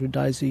 90, 100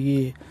 days a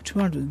year.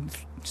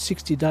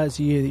 260 days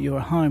a year that you're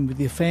at home with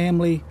your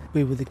family,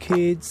 we're with the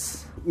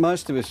kids.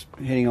 Most of us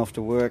heading off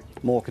to work,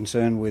 more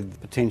concerned with the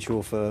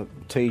potential for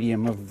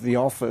tedium of the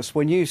office.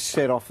 When you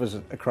set off as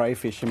a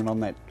crayfisherman on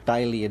that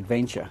daily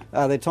adventure,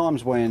 are there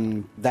times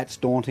when that's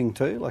daunting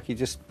too? Like you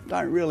just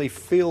don't really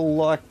feel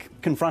like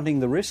confronting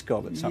the risk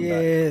of it some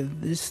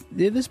days?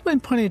 Yeah, there's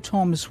been plenty of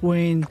times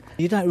when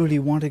you don't really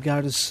want to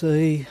go to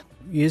sea.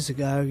 Years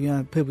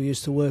ago, people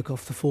used to work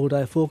off the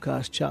 4-day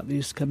forecast chart that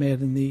used to come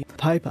out in the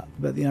paper,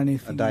 but the only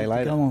thing... A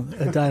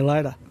day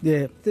later.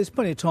 Yeah, there's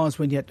plenty of times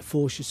when you have to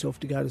force yourself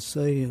to go to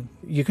sea. And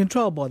you're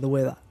controlled by the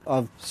weather.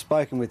 I've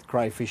spoken with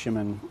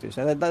crayfishermen.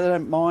 They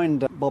don't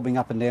mind bobbing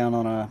up and down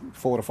on a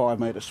 4 to 5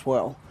 metre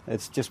swell.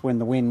 It's just when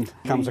the wind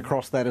comes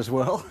across that as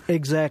well.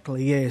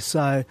 Exactly, yeah.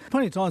 So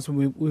plenty of times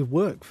when we've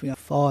worked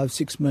 5,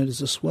 6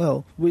 metres of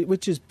swell,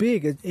 which is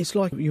big. It's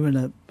like you're in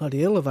a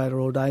bloody elevator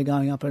all day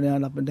going up and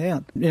down, up and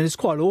down. And it's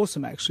quite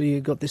awesome, actually.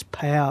 You've got this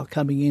power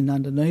coming in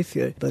underneath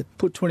you. But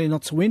put 20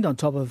 knots of wind on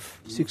top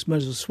of 6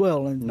 metres of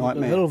swell and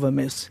nightmare. A hell of a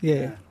mess.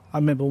 Yeah. I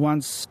remember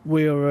once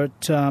we were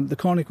at the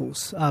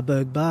Chronicles,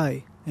 Arburg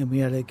Bay, and we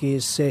had our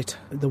gears set.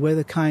 The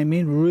weather came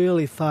in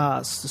really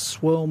fast. The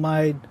swell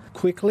made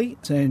quickly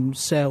and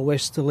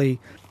southwesterly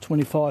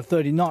 25,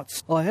 30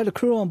 knots. I had a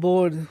crew on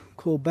board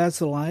called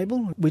Basil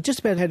Abel. We just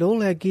about had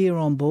all our gear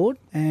on board,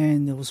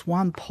 and there was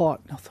one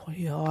pot. I thought,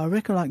 I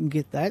reckon I can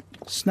get that.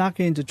 Snuck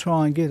in to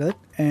try and get it,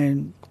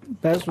 and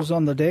Baz was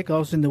on the deck. I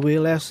was in the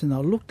wheelhouse, and I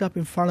looked up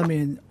in front of me,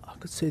 and I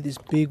could see this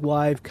big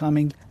wave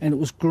coming, and it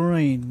was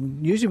green.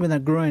 Usually when they're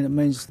green, it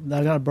means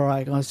they're going to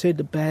break. I said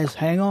to Baz,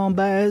 hang on,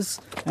 Baz.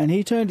 And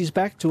he turned his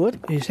back to it.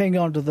 He's hanging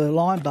on to the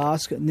line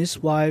basket, and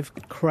this wave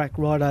cracked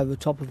right over the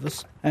top of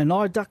us. And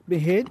I ducked my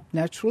head,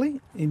 naturally,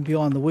 in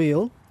behind the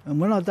wheel. And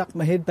when I ducked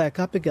my head back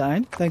up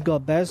again, thank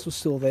God Baz was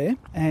still there,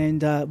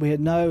 and we had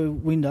no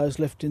windows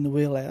left in the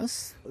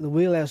wheelhouse. The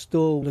wheelhouse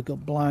door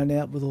got blown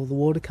out with all the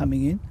water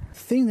coming in. The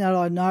thing that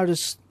I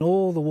noticed,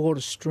 all the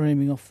water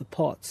streaming off the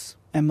pots,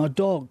 and my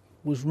dog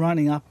was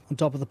running up on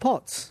top of the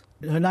pots.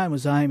 Her name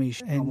was Amy.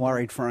 I'm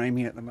worried for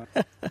Amy at the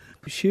moment.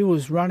 She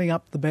was running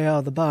up the bow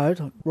of the boat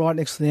right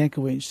next to the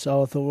anchor winch,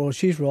 so I thought, well,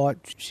 she's right,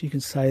 she can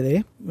stay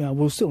there.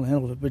 We'll still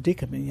handle the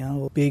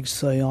predicament, big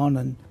sea on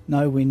and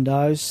no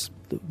windows.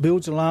 The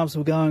bilge alarms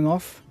were going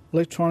off,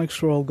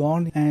 electronics were all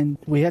gone, and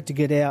we had to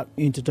get out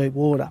into deep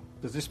water.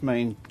 Does this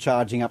mean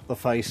charging up the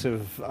face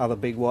of other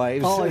big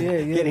waves? Oh,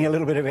 yeah. Getting a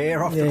little bit of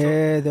air off the top?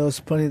 Yeah, there was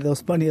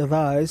plenty of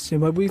those.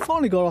 We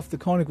finally got off the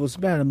Conicals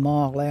about a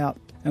mile out,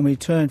 and we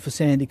turned for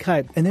Sandy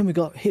Cape, and then we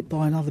got hit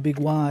by another big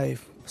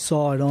wave,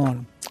 side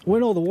on.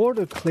 When all the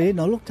water cleared,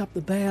 and I looked up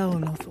the bow,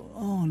 and I thought,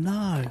 oh no,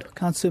 I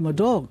can't see my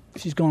dog.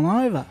 She's gone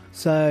over.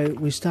 So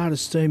we started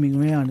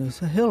steaming around. It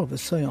was a hell of a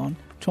sea on,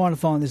 trying to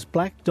find this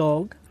black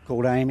dog.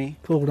 Called Amy,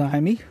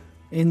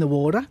 in the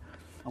water.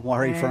 I'm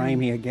worried for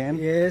Amy again.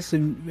 Yes,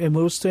 and we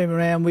were steaming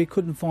around. We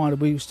couldn't find her.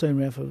 We were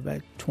steaming around for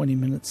about 20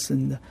 minutes,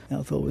 and I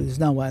thought, well, there's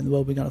no way in the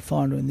world we're going to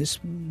find her in this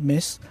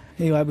mess.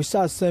 Anyway, we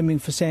started steaming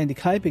for Sandy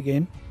Cape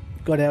again,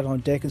 got out on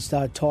deck and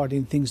started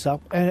tidying things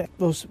up. And I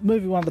was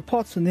moving one of the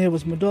pots, and there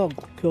was my dog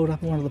curled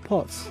up in one of the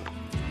pots.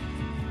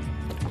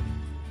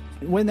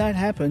 When that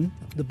happened,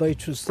 the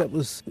Beatrice, that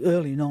was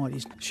early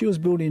 90s. She was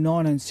built in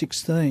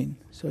 1916,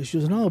 so she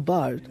was an old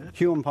boat.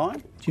 Hugh and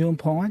Pine? Hugh and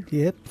Pine,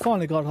 yeah.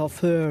 Finally got off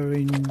her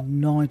in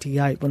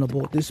 98 when I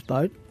bought this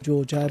boat.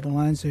 George Abel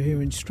owns her here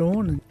in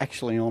Strawn. And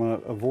actually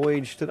on a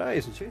voyage today,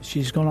 isn't she?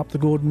 She's gone up the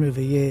Gordon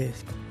River,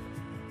 yes.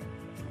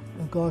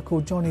 A guy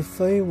called Johnny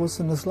Fee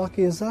wasn't as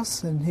lucky as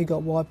us, and he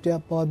got wiped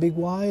out by a big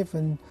wave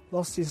and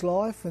lost his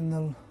life and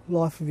the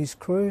life of his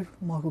crew,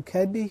 Michael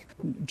Cadby.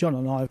 John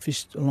and I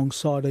fished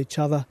alongside each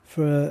other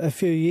for a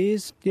few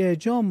years. Yeah,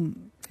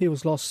 John, he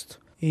was lost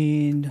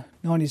in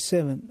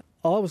 97.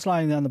 I was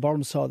laying down the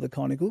bottom side of the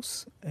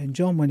Conicals, and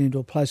John went into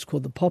a place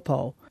called the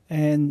Pophole,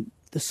 and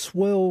the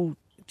swell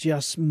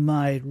just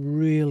made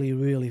really,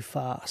 really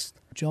fast.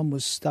 John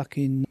was stuck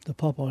in the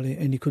Pophole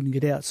and he couldn't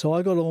get out, so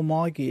I got all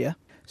my gear,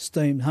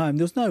 steamed home.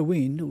 There was no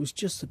wind, it was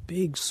just a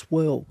big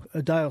swell.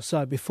 A day or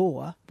so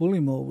before,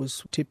 Bullimore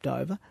was tipped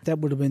over. That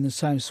would have been the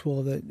same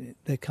swell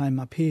that came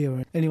up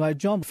here. Anyway,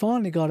 John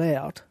finally got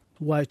out,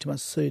 way too much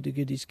sea to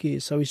get his gear,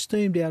 so he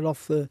steamed out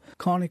off the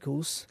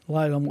Conicals,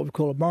 laid on what we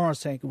call a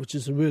Morris anchor, which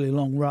is a really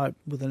long rope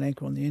with an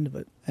anchor on the end of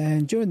it.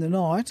 And during the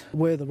night,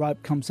 where the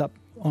rope comes up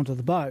onto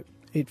the boat,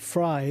 it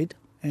frayed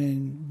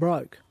and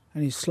broke,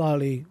 and he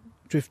slowly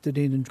drifted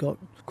in and got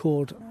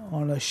caught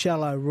on a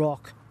shallow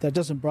rock that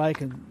doesn't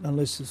break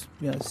unless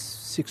there's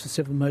 6 or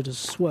 7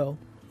 metres of swell.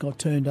 Got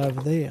turned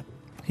over there.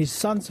 His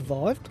son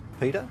survived.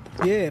 Peter?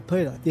 Yeah,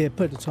 Peter. Yeah,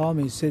 Peter told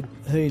me, he said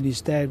he and his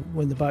dad,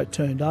 when the boat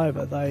turned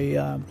over, they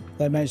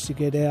managed to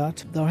get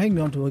out. They were hanging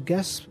onto a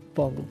gas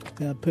bottle.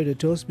 Peter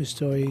tells me a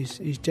story.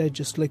 His dad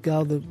just let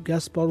go of the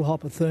gas bottle,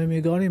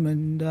 hypothermia got him,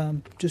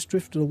 and just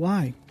drifted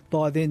away.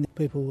 By then,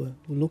 people were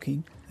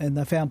looking, and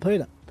they found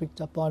Peter,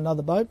 picked up by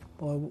another boat,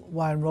 by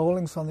Wayne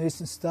Rawlings on the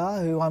Eastern Star,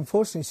 who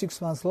unfortunately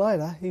 6 months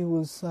later, he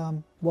was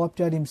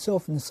wiped out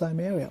himself in the same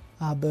area,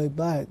 Arberg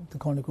Bay, the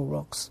Conical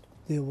Rocks.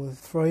 There were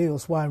 3, it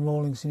was Wayne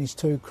Rawlings and his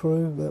 2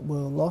 crew that were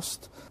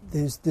lost.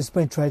 There's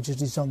been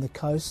tragedies on the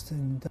coast,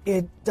 and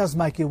it does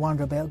make you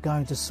wonder about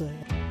going to sea.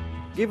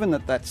 Given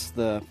that that's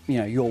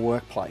your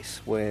workplace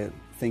where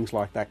things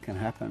like that can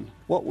happen,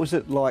 what was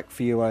it like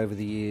for you over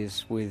the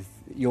years with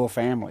your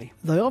family?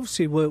 They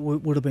obviously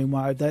would have been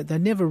worried. They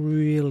never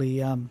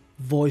really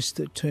voiced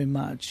it too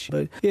much.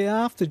 But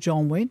yeah, after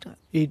John went,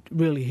 it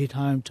really hit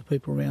home to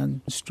people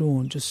around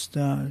Strawn, just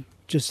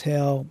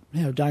how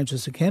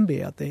dangerous it can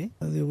be out there.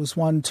 There was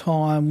one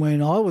time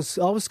when I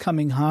was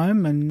coming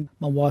home, and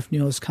my wife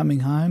knew I was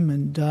coming home,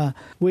 and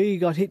we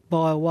got hit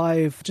by a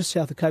wave just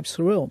south of Cape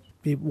Sorel.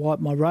 It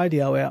wiped my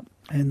radio out,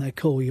 and they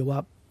call you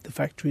up, the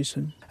factories,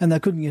 and they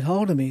couldn't get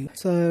hold of me.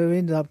 So I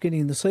ended up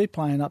getting the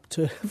seaplane up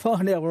to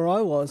find out where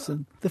I was.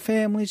 And the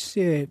families,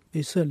 yeah,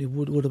 it certainly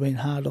would have been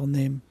hard on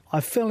them.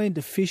 I fell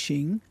into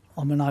fishing.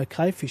 I'm an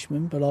okay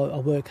fisherman, but I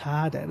work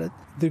hard at it.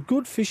 The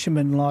good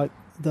fishermen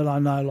that I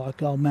know,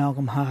 like old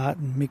Malcolm Hart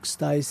and Mick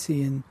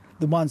Stacey, and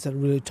the ones that are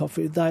really top,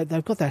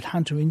 they've got that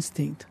hunter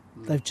instinct.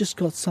 They've just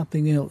got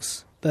something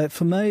else. But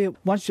for me,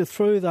 once you're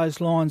through those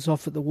lines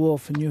off at the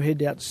wharf and you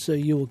head out to sea,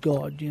 you're a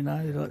god,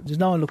 There's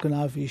no one looking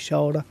over your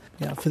shoulder,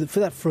 for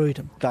that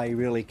freedom. Day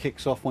really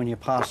kicks off when you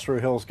pass through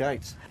Hell's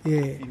Gates. Yeah.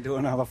 You can do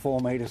another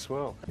 4 metre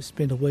swell. We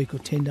spend a week or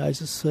 10 days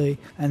at sea,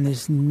 and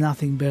there's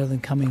nothing better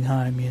than coming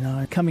home,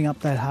 Coming up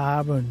that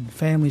harbour and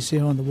families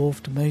there on the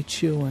wharf to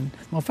meet you. And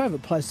my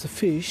favourite place to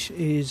fish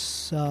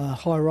is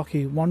High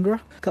Rocky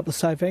Wanderer. A couple of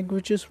safe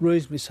anchorages,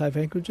 reasonably safe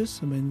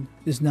anchorages. I mean,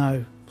 there's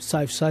no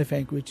safe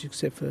anchorage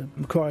except for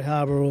Macquarie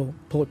Harbour or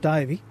Port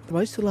Davey. I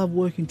used to love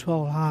working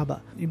Troll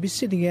Harbour. You'd be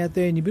sitting out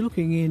there and you'd be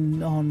looking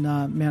in on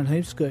Mount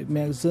Heemskirk,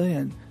 Mount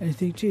Zion, and you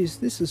think, geez,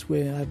 this is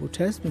where Abel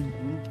Tasman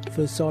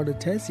first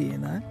sighted Tassie,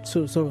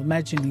 Sort of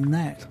imagining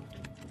that.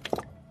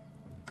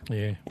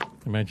 Yeah,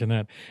 imagine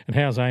that. And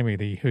how's Amy,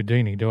 the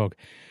Houdini dog?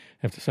 I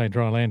have to say,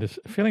 dry land is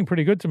feeling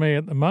pretty good to me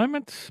at the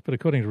moment, but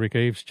according to Rick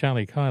Eves,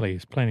 Charlie Kiley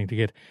is planning to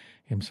get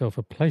himself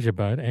a pleasure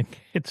boat and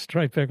get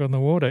straight back on the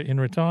water in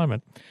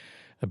retirement.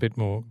 A bit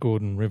more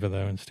Gordon River,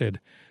 though, instead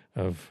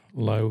of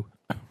low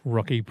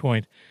Rocky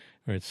Point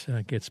where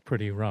it gets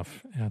pretty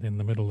rough out in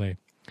the middle there.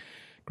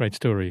 Great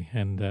story,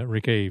 and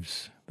Rick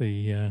Eves,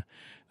 the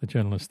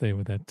journalist there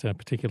with that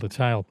particular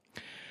tale.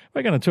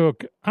 We're going to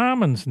talk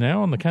almonds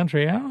now on the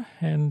Country Hour,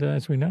 and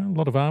as we know, a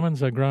lot of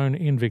almonds are grown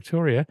in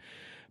Victoria,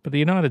 but the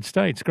United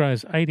States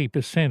grows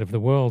 80% of the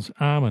world's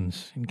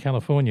almonds. In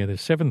California, there's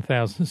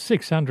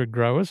 7,600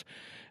 growers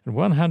and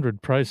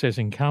 100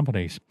 processing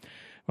companies.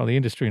 While the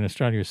industry in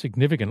Australia is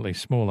significantly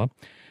smaller,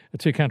 the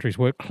two countries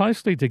work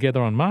closely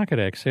together on market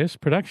access,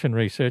 production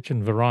research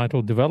and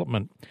varietal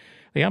development.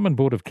 The Almond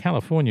Board of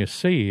California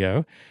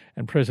CEO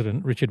and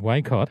President Richard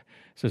Waycott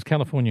says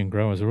Californian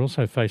growers are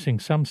also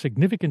facing some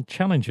significant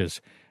challenges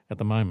at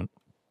the moment.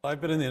 I've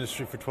been in the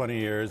industry for 20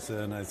 years,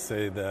 and I'd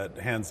say that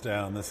hands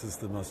down this is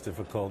the most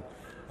difficult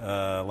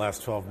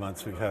last 12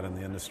 months we've had in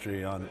the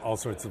industry on all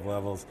sorts of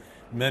levels.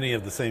 Many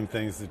of the same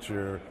things that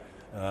you're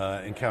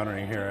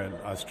encountering here in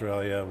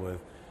Australia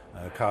with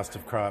cost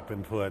of crop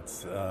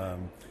inputs,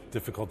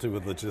 difficulty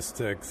with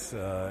logistics,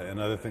 and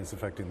other things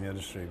affecting the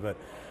industry. But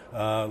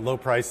low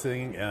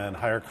pricing and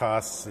higher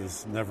costs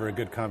is never a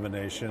good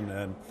combination,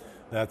 and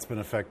that's been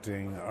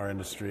affecting our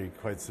industry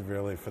quite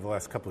severely for the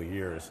last couple of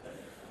years.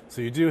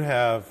 So you do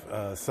have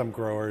some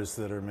growers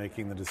that are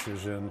making the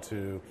decision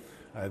to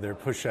either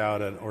push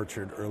out an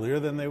orchard earlier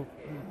than they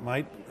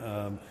might,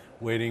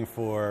 waiting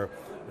for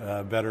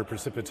better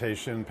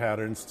precipitation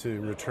patterns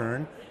to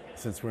return,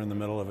 since we're in the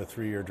middle of a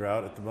 3-year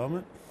drought at the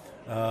moment.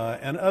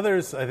 And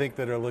others, I think,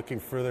 that are looking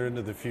further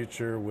into the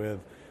future with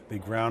the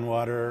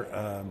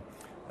groundwater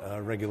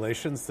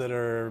regulations that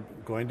are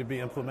going to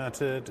be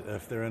implemented.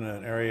 If they're in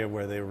an area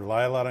where they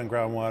rely a lot on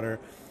groundwater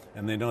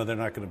and they know they're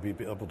not going to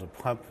be able to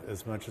pump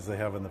as much as they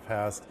have in the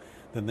past,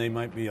 then they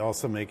might be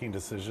also making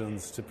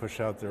decisions to push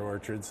out their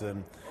orchards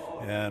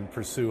and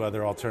pursue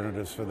other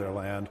alternatives for their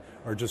land,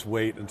 or just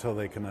wait until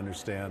they can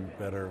understand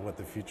better what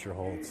the future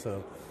holds.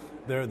 So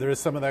there is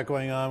some of that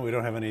going on. We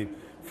don't have any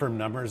firm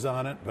numbers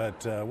on it,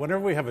 but whenever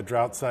we have a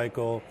drought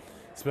cycle,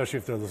 especially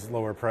if there's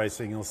lower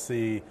pricing, you'll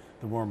see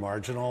the more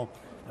marginal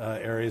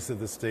areas of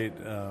the state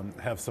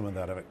have some of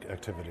that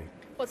activity.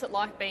 What's it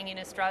like being in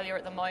Australia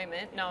at the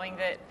moment, knowing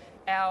that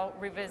our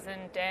rivers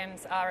and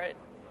dams are at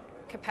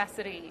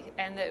capacity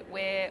and that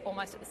we're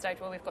almost at the stage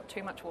where we've got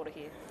too much water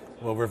here?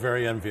 Well, we're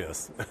very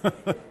envious.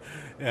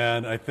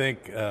 And I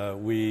think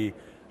we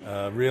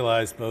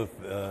realize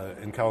both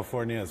in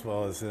California as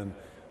well as in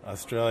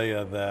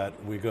Australia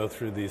that we go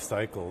through these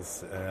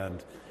cycles,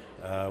 and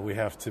we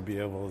have to be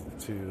able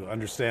to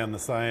understand the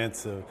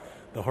science of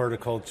the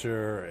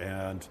horticulture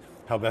and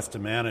how best to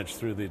manage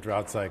through the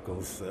drought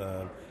cycles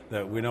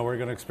that we know we're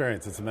going to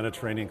experience. It's a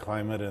Mediterranean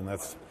climate, and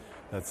that's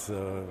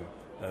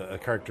a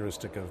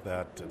characteristic of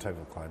that type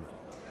of climate.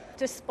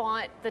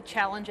 Despite the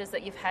challenges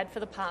that you've had for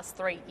the past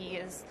 3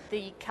 years,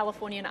 the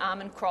Californian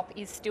almond crop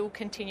is still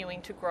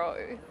continuing to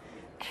grow.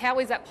 How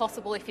is that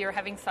possible if you're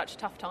having such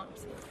tough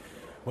times?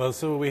 Well,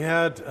 so we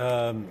had,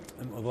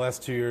 in the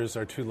last 2 years,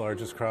 our two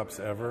largest crops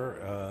ever,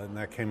 and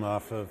that came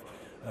off of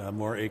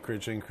more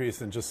acreage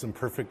increase and just some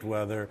perfect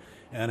weather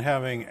and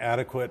having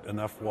adequate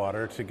enough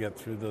water to get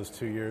through those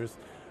 2 years.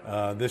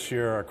 This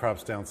year, our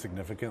crop's down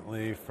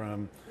significantly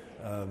from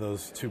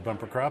those two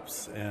bumper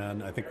crops,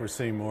 and I think we're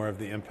seeing more of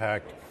the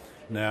impact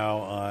now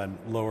on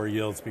lower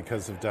yields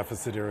because of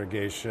deficit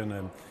irrigation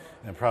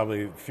and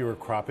probably fewer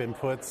crop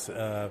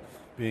inputs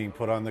being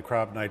put on the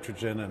crop,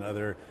 nitrogen and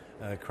other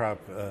crop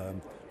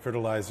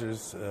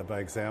fertilizers, by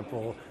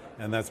example,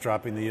 and that's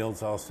dropping the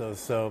yields also.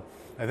 So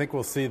I think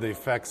we'll see the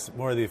effects,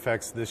 more of the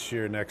effects this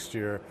year, next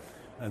year,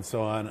 and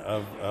so on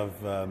of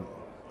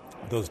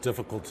those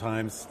difficult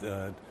times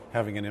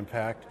having an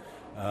impact,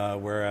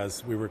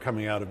 whereas we were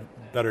coming out of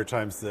better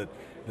times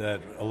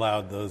that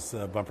allowed those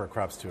bumper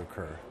crops to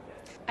occur.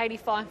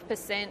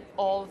 85%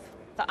 of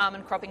the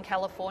almond crop in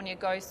California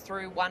goes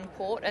through one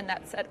port, and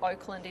that's at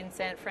Oakland in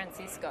San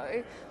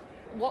Francisco.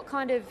 What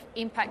kind of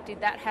impact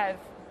did that have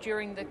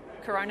during the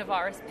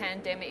coronavirus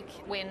pandemic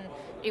when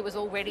it was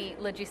already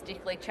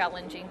logistically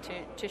challenging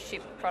to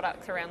ship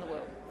products around the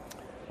world?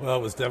 Well,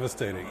 it was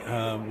devastating.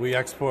 We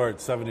export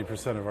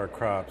 70% of our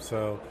crop,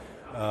 so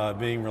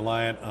being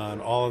reliant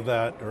on all of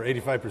that, or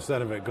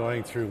 85% of it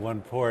going through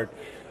one port,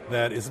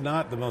 that is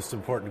not the most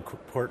important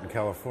port in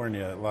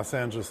California. Los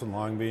Angeles and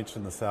Long Beach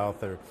in the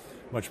south are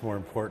much more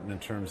important in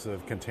terms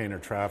of container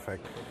traffic.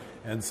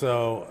 And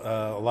so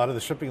a lot of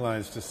the shipping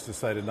lines just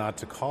decided not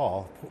to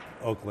call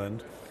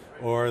Oakland,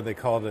 or they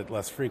called it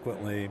less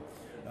frequently,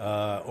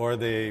 or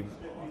they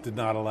did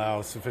not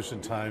allow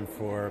sufficient time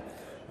for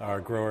our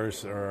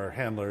growers or our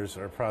handlers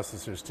or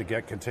processors to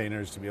get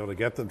containers to be able to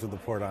get them to the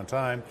port on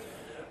time.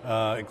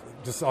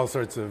 Just all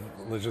sorts of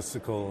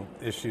logistical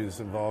issues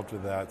involved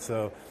with that.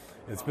 So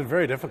it's been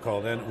very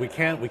difficult, and we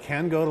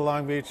can go to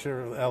Long Beach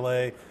or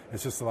LA.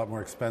 It's just a lot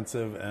more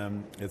expensive,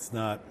 and it's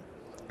not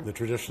the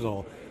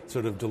traditional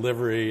sort of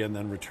delivery and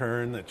then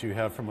return that you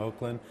have from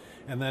Oakland.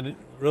 And then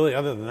really,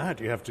 other than that,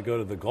 you have to go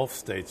to the Gulf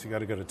states. You got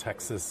to go to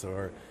Texas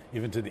or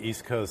even to the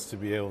East Coast to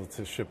be able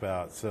to ship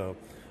out. So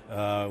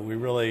We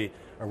really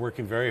are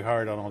working very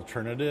hard on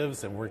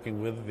alternatives and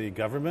working with the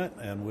government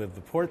and with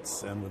the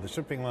ports and with the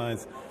shipping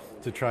lines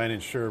to try and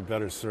ensure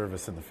better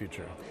service in the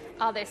future.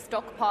 Are there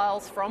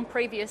stockpiles from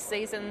previous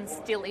seasons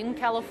still in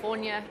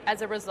California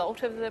as a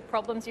result of the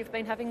problems you've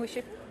been having with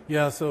shipping?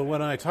 Yeah, so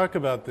when I talk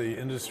about the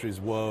industry's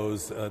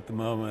woes at the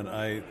moment,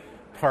 I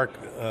park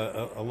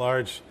a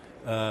large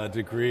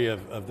degree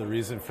of the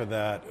reason for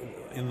that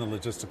in the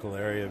logistical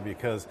area,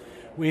 because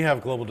we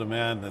have global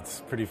demand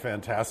that's pretty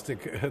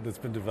fantastic that's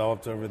been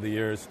developed over the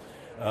years.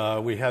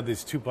 We had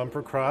these 2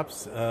 bumper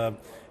crops,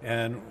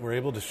 and we're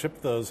able to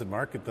ship those and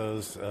market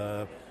those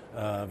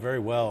very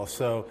well.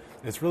 So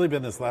it's really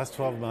been this last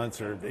 12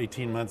 months or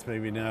 18 months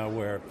maybe now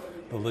where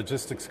the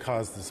logistics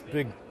caused this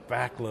big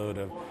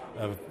backload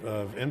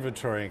of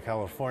inventory in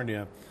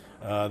California.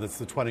 That's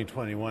the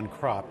 2021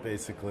 crop,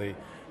 basically,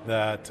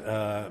 that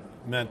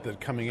meant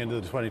that coming into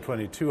the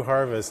 2022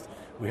 harvest,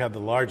 we had the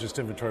largest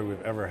inventory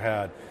we've ever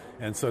had.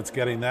 And so it's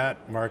getting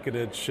that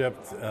marketed,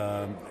 shipped,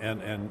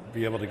 and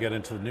be able to get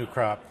into the new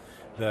crop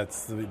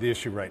that's the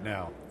issue right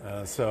now.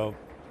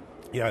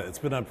 Yeah, it's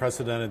been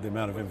unprecedented, the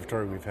amount of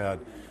inventory we've had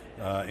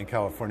in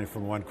California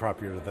from one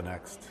crop year to the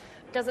next.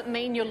 Does it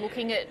mean you're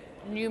looking at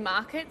new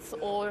markets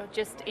or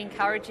just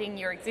encouraging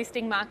your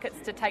existing markets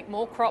to take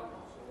more crop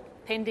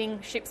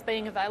pending ships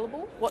being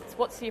available?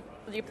 What's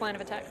your plan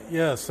of attack?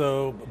 Yeah,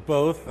 so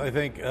both. I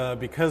think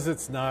because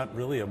it's not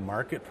really a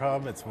market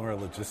problem, it's more a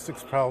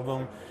logistics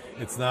problem.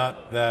 It's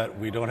not that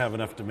we don't have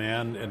enough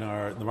demand in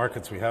the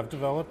markets we have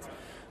developed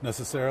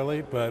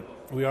necessarily, but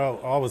we are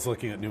always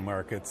looking at new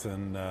markets.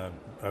 And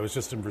I was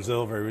just in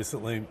Brazil very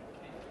recently,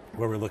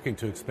 where we're looking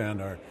to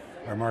expand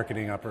our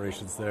marketing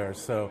operations there.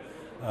 So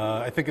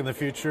I think in the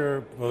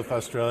future, both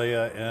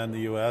Australia and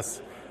the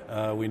U.S.,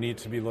 we need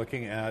to be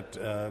looking at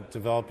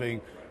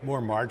developing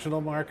more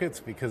marginal markets,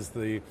 because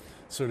the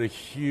sort of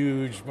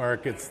huge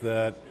markets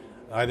that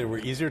either were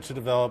easier to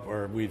develop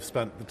or we've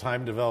spent the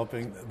time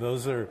developing,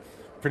 those are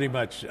pretty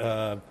much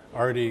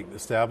already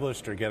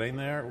established or getting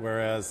there,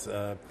 whereas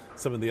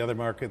some of the other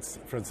markets,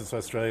 for instance,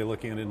 Australia,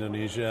 looking at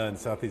Indonesia and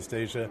Southeast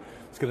Asia,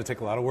 it's going to take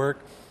a lot of work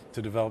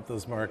to develop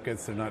those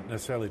markets. They're not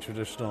necessarily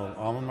traditional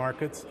almond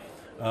markets.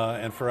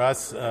 And for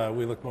us,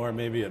 we look more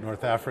maybe at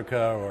North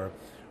Africa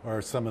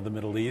or some of the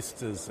Middle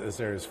East as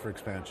areas for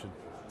expansion.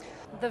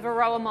 The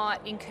Varroa mite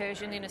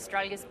incursion in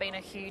Australia has been a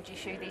huge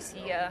issue this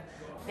year.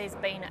 There's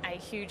been a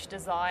huge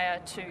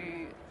desire to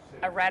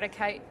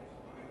eradicate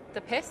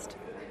the pest.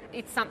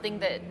 It's something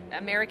that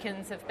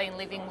Americans have been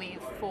living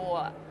with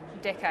for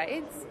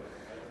decades.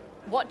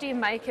 What do you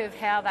make of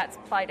how that's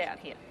played out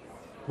here?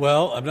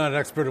 Well, I'm not an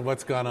expert in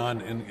what's gone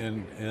on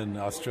in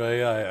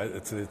Australia.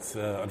 It's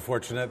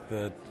unfortunate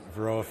that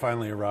Varroa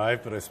finally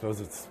arrived, but I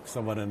suppose it's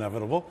somewhat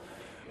inevitable.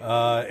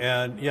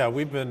 And yeah,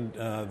 we've been,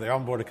 the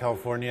Almond Board of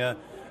California,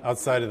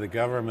 outside of the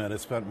government,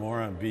 has spent more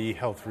on bee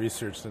health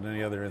research than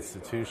any other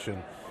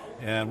institution.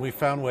 And we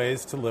found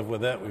ways to live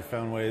with it. We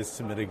found ways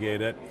to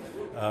mitigate it.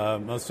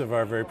 Most of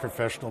our very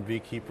professional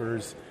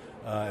beekeepers,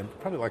 and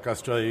probably like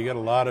Australia, you get a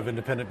lot of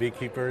independent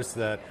beekeepers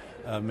that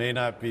may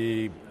not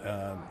be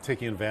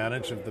taking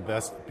advantage of the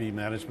best bee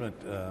management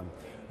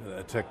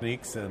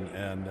techniques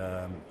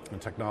and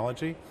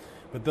technology.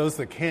 But those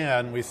that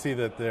can, we see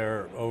that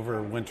their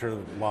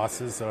overwinter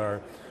losses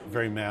are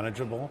very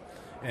manageable.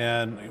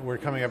 And we're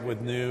coming up with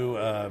new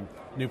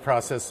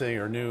processing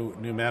or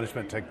new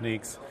management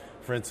techniques.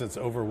 For instance,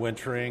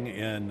 overwintering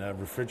in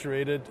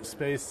refrigerated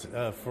space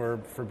for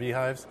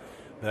beehives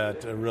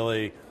that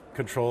really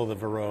control the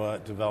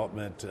Varroa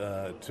development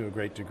to a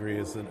great degree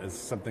is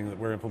something that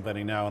we're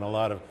implementing now, and a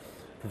lot of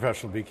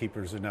professional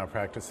beekeepers are now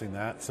practicing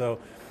that. So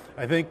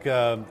I think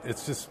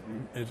it's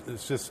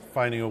just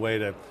finding a way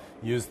to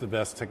use the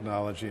best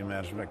technology and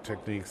management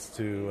techniques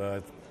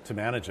to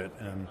manage it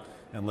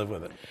and live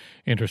with it.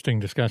 Interesting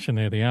discussion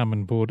there. The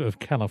Almond Board of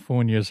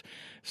California's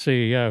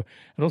CEO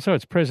and also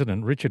its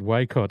president, Richard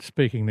Waycott,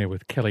 speaking there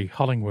with Kelly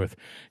Hollingworth.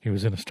 He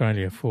was in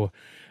Australia for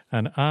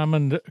an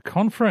almond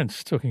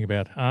conference talking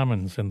about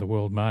almonds and the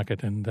world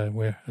market and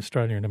where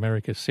Australia and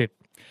America sit.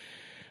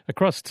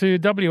 Across to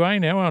WA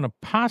now, on a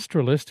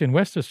pastoralist in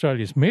West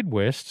Australia's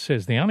Midwest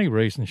says the only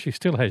reason she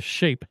still has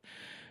sheep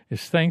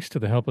is thanks to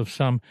the help of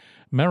some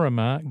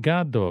Marama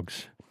guard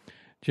dogs.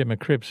 Gemma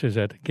Cripps is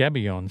at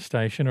Gabion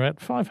Station,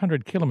 about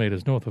 500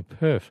 kilometres north of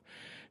Perth.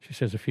 She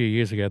says a few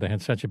years ago they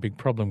had such a big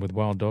problem with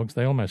wild dogs,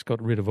 they almost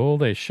got rid of all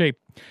their sheep.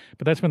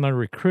 But that's when they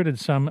recruited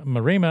some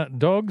Marama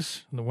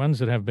dogs, the ones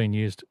that have been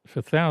used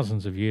for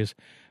thousands of years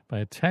by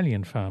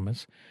Italian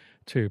farmers,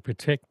 to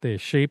protect their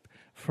sheep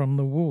from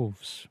the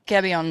wolves.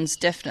 Gabion's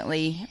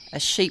definitely a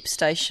sheep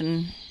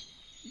station.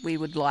 We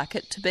would like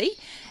it to be,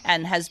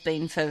 and has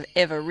been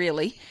forever,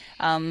 really.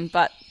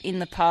 But in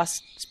the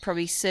past,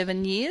 probably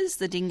 7 years,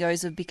 the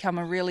dingoes have become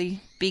a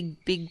really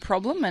big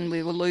problem, and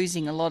we were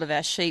losing a lot of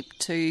our sheep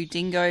to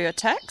dingo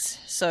attacks.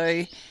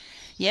 So,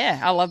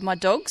 yeah, I love my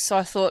dogs, so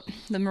I thought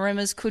the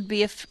Maramas could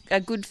be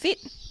a good fit.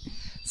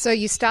 So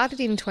you started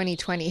in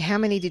 2020. How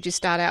many did you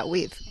start out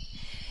with?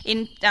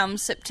 In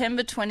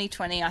September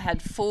 2020, I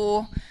had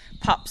 4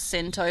 pups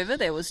sent over.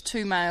 There was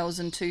 2 males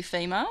and 2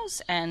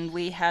 females, and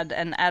we had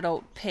an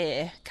adult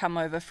pair come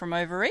over from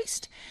over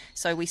east.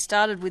 So we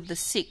started with the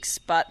 6,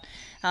 but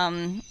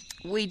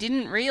we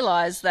didn't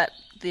realise that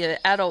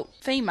the adult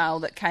female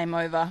that came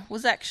over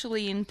was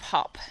actually in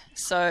pup.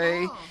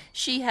 So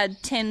she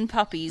had 10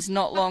 puppies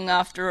not long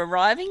after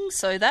arriving.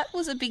 So that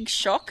was a big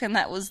shock, and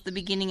that was the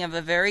beginning of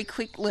a very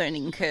quick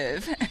learning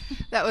curve.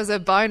 That was a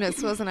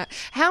bonus, wasn't it?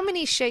 How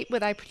many sheep were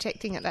they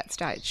protecting at that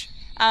stage?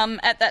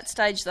 At that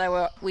stage,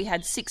 we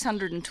had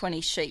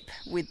 620 sheep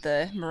with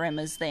the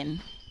Maremas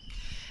then.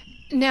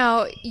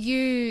 Now,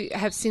 you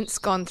have since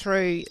gone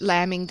through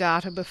lambing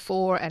data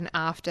before and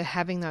after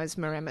having those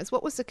Maremas.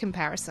 What was the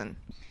comparison?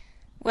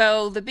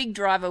 Well, the big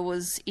driver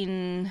was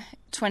in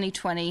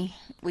 2020.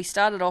 We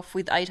started off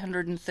with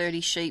 830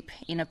 sheep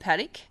in a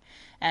paddock,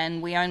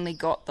 and we only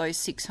got those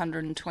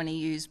 620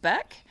 ewes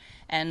back.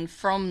 And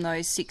from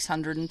those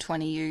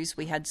 620 ewes,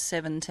 we had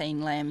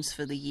 17 lambs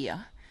for the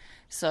year.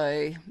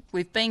 So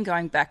we've been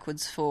going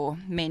backwards for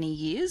many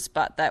years,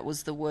 but that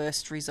was the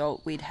worst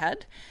result we'd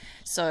had.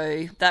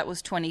 So that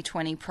was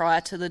 2020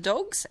 prior to the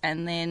dogs,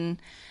 and then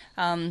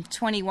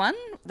 21,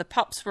 the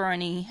pups were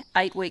only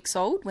 8 weeks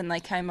old when they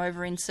came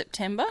over in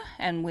September,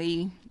 and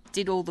we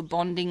did all the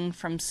bonding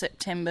from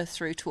September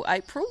through to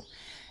April.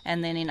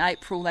 And then in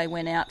April they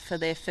went out for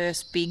their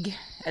first big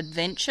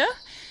adventure,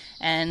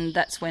 and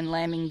that's when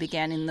lambing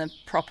began in the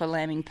proper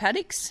lambing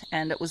paddocks.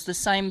 And it was the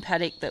same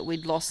paddock that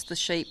we'd lost the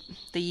sheep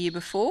the year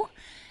before,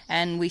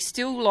 and we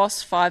still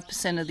lost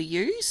 5% of the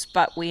ewes,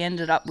 but we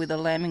ended up with a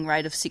lambing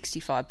rate of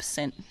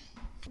 65%.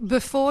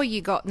 Before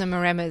you got the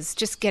Maremas,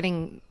 just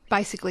getting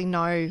basically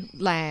no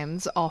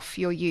lambs off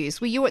your ewes,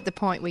 were you at the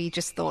point where you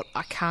just thought,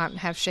 I can't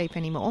have sheep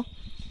anymore?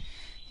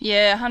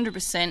 Yeah,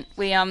 100%.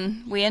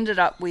 We ended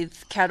up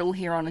with cattle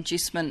here on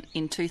agistment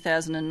in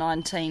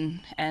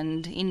 2019,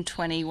 and in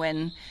 20,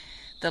 when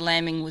the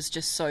lambing was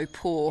just so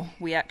poor,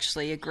 we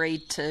actually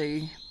agreed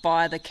to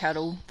buy the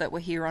cattle that were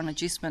here on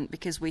agistment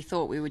because we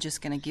thought we were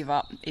just going to give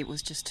up. It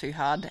was just too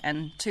hard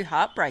and too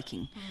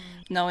heartbreaking.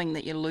 Knowing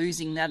that you're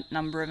losing that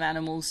number of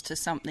animals to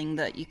something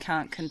that you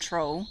can't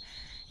control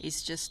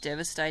is just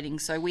devastating.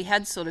 So we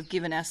had sort of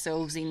given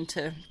ourselves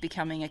into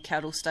becoming a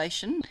cattle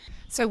station.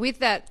 So with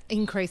that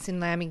increase in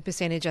lambing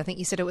percentage, I think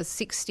you said it was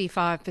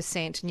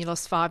 65% and you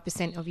lost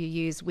 5% of your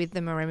ewes with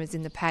the Maremas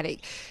in the paddock.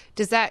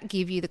 Does that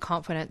give you the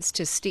confidence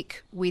to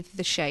stick with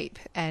the sheep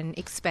and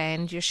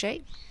expand your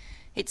sheep?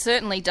 It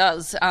certainly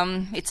does.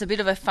 It's a bit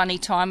of a funny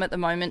time at the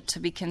moment to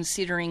be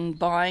considering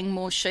buying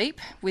more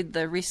sheep with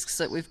the risks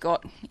that we've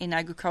got in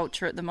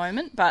agriculture at the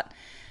moment. But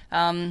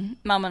Mum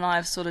and I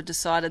have sort of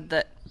decided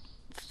that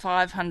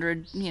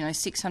 500,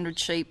 600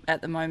 sheep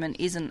at the moment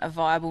isn't a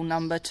viable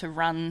number to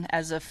run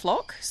as a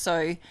flock.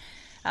 So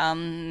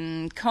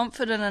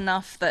confident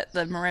enough that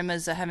the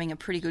Maremas are having a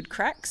pretty good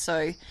crack.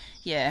 So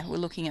yeah, we're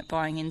looking at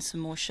buying in some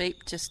more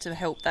sheep just to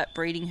help that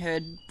breeding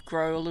herd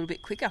grow a little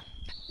bit quicker.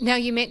 Now,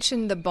 you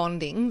mentioned the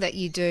bonding that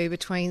you do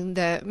between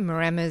the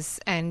Maremas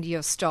and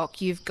your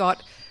stock. You've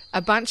got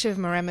a bunch of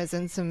Maremas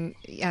and some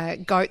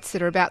goats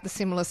that are about the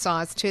similar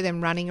size to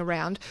them running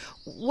around.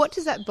 What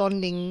does that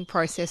bonding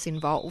process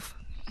involve?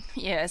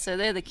 Yeah, so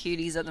they're the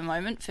cuties at the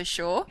moment for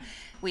sure.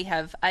 We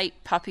have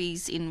 8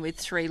 puppies in with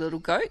 3 little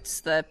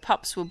goats. The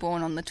pups were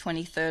born on the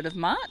 23rd of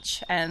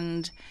March,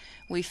 and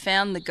we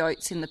found the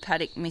goats in the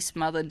paddock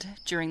mismothered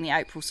during the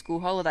April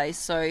school holidays.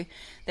 So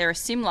they're a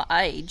similar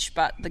age,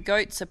 but the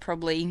goats are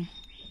probably,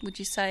 would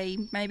you say,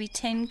 maybe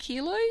 10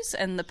 kilos,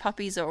 and the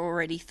puppies are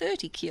already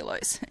 30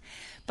 kilos.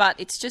 But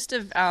it's just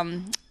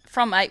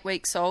from 8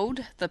 weeks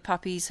old, the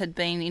puppies had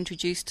been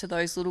introduced to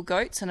those little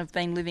goats and have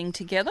been living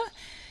together.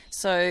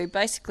 So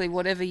basically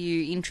whatever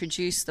you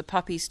introduce the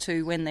puppies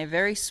to when they're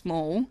very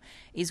small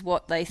is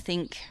what they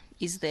think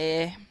is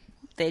their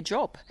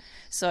job.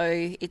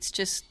 So it's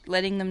just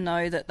letting them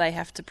know that they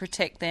have to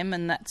protect them,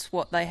 and that's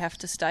what they have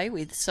to stay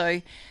with.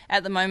 So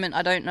at the moment,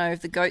 I don't know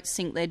if the goats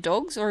think they're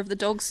dogs or if the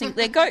dogs think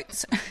they're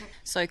goats.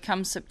 So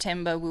come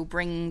September, we'll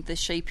bring the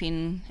sheep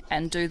in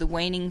and do the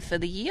weaning for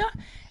the year,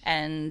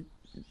 and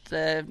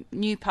the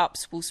new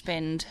pups will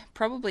spend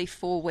probably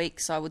 4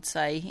 weeks, I would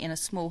say, in a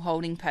small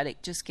holding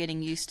paddock, just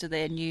getting used to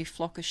their new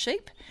flock of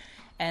sheep.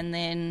 And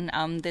then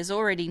there's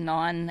already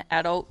 9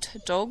 adult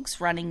dogs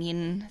running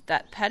in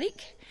that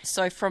paddock.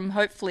 So from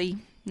hopefully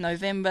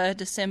November,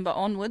 December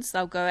onwards,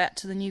 they'll go out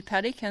to the new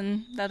paddock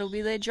and that'll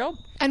be their job.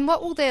 And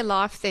what will their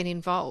life then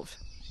involve?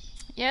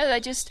 Yeah,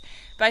 they just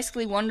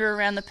basically wander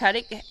around the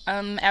paddock.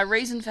 Our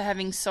reason for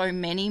having so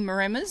many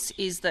Maremas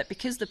is that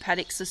because the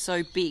paddocks are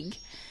so big,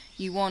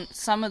 you want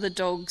some of the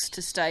dogs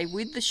to stay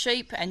with the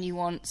sheep, and you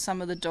want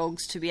some of the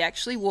dogs to be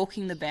actually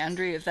walking the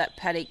boundary of that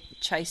paddock,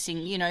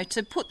 chasing,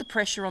 to put the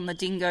pressure on the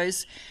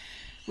dingoes.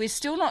 We're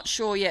still not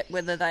sure yet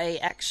whether they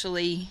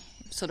actually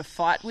sort of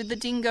fight with the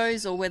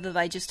dingoes or whether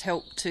they just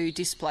help to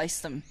displace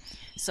them.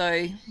 So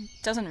it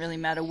doesn't really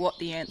matter what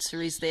the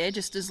answer is there,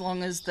 just as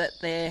long as that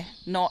they're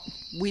not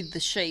with the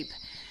sheep.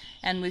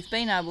 And we've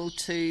been able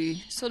to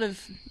sort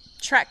of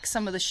track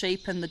some of the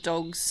sheep and the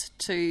dogs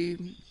to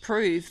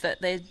prove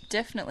that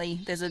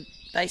there's a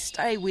they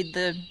stay with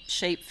the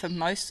sheep for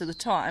most of the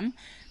time,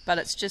 but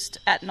it's just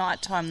at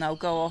night time they'll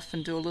go off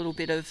and do a little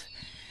bit of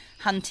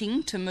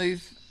hunting to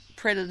move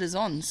predators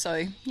on.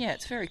 So, yeah,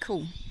 it's very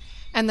cool.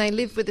 And they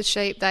live with the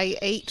sheep, they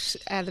eat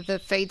out of the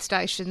feed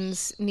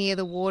stations near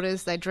the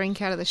waters, they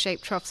drink out of the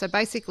sheep trough. So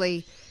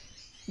basically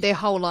their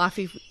whole life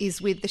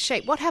is with the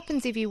sheep. What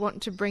happens if you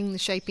want to bring the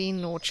sheep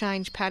in or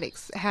change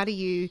paddocks? How do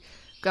you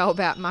go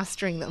about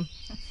mustering them?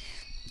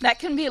 That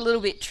can be a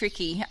little bit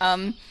tricky.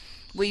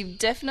 We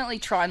definitely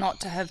try not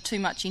to have too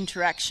much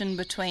interaction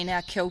between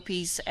our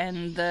kelpies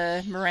and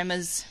the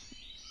Maremas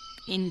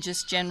in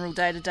just general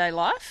day-to-day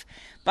life.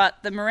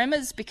 But the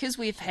Maremas, because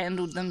we've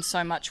handled them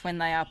so much when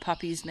they are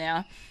puppies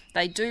now,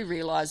 they do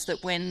realise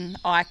that when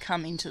I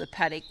come into the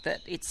paddock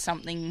that it's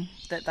something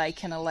that they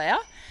can allow.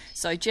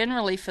 So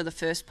generally for the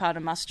first part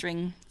of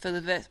mustering, for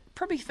the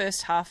probably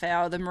first half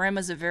hour, the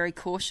Maremas are very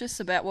cautious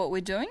about what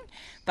we're doing.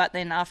 But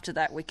then after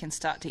that we can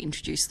start to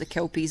introduce the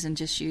kelpies and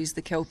just use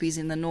the kelpies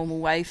in the normal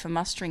way for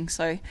mustering.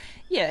 So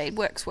yeah, it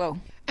works well.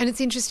 And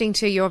it's interesting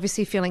too, you're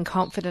obviously feeling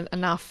confident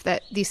enough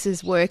that this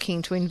is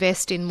working to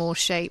invest in more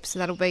sheep. So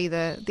that'll be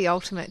the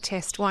ultimate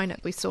test, won't it?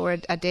 We saw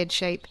a dead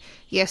sheep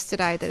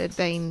yesterday that had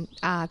been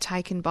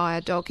taken by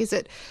a dog. Is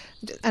it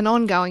an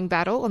ongoing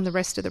battle on the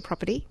rest of the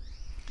property?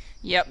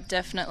 Yep,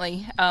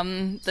 definitely.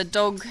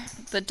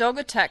 The dog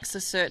attacks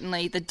are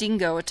certainly, the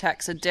dingo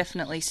attacks are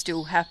definitely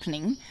still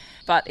happening,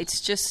 but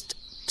it's just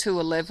to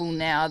a level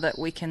now that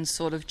we can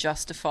sort of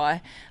justify.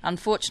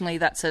 Unfortunately,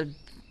 that's a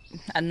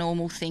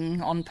normal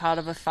thing on part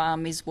of a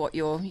farm, is what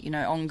your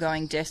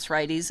ongoing death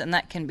rate is, and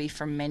that can be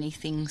from many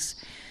things.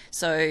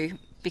 So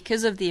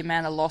because of the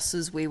amount of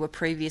losses we were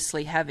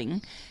previously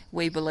having,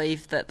 we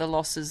believe that the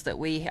losses that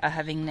we are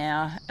having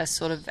now are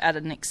sort of at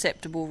an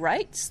acceptable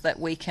rates, that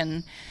we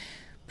can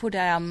put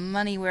our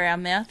money where our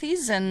mouth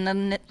is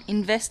and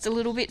invest a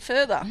little bit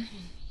further.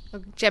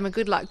 Well, Gemma,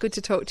 good luck. Good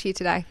to talk to you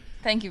today.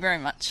 Thank you very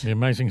much. The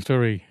amazing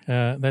story.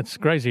 That's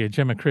grazier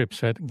Gemma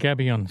Cripps at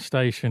Gabion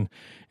Station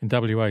in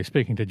WA,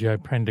 speaking to Joe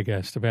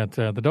Prendergast about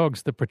the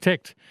dogs that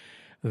protect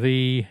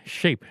the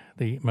sheep,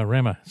 the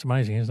Maremma. It's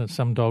amazing, isn't it?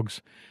 Some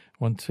dogs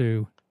want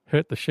to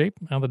hurt the sheep,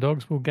 other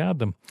dogs will guard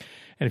them.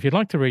 And if you'd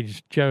like to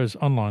read Joe's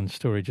online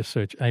story, just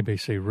search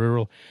ABC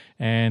Rural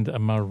and a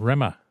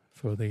Maremma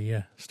for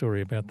the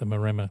story about the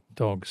Maremma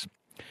dogs.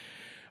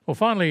 Well,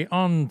 finally,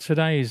 on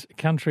today's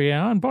Country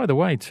Hour, and by the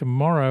way,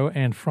 tomorrow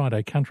and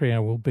Friday, Country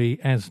Hour will be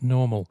as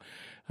normal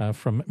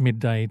from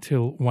midday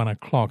till 1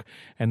 o'clock,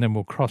 and then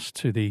we'll cross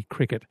to the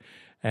cricket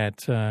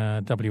at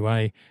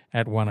WA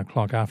at 1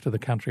 o'clock after the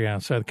Country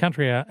Hour. So the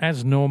Country Hour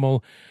as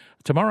normal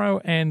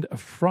tomorrow and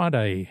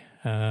Friday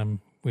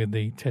with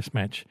the test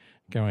match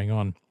going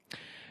on.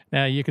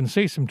 Now, you can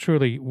see some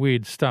truly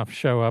weird stuff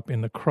show up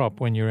in the crop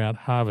when you're out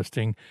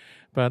harvesting,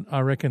 but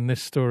I reckon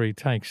this story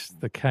takes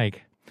the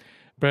cake.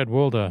 Brad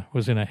Walder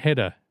was in a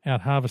header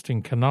out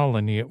harvesting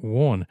canola near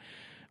Warne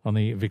on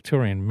the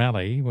Victorian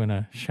Mallee when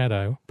a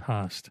shadow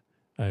passed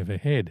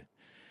overhead.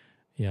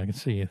 Yeah, I can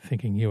see you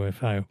thinking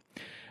UFO.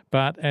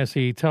 But as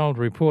he told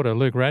reporter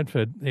Luke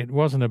Radford, it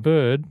wasn't a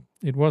bird,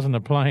 it wasn't a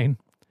plane,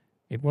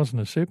 it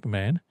wasn't a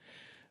Superman,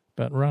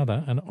 but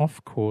rather an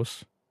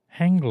off-course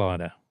hang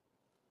glider.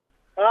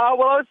 Well, I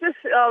was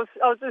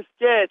just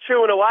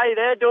chewing away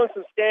there, doing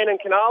some standing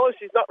canola.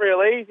 She's not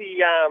real easy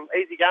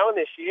going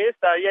this year,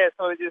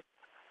 so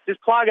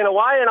just plugging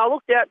away. And I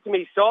looked out to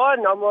my side,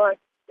 and I'm like,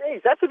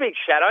 geez, that's a big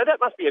shadow.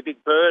 That must be a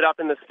big bird up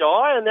in the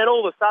sky. And then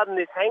all of a sudden,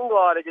 this hang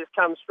glider just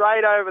comes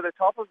straight over the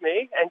top of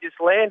me and just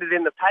landed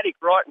in the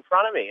paddock right in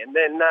front of me. And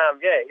then,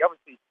 he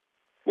obviously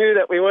knew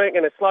that we weren't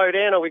going to slow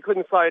down, or we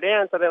couldn't slow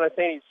down, so then I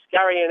seen him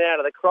scurrying out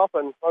of the crop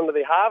and onto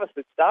the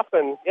harvested stuff,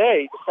 and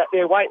he just sat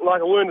there waiting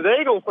like a wounded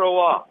eagle for a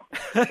while.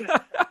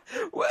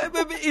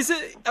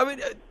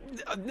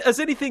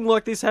 Has anything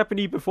like this happened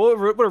to you before?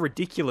 What a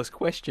ridiculous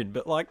question,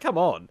 but come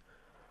on.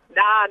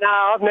 No,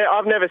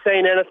 I've never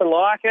seen anything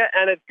like it,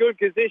 and it's good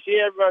because this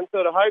year everyone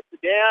sort of hopes it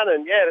down,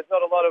 and there's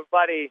not a lot of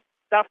bloody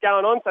stuff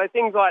going on, so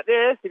things like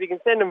this, if you can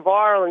send them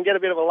viral and get a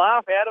bit of a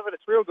laugh out of it,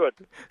 it's real good.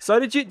 So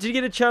did you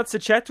get a chance to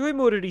chat to him,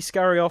 or did he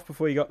scurry off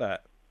before you got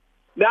that?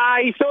 No,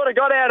 he sort of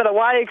got out of the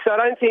way, so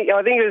I think it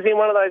was in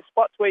one of those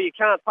spots where you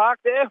can't park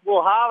there.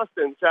 We're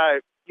harvesting, so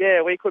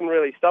we couldn't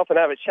really stop and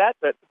have a chat,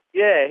 but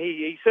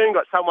he soon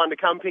got someone to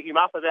come pick him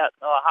up about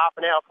half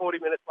an hour, 40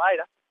 minutes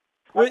later.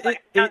 Well,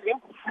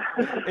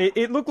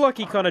 it looked like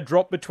he kind of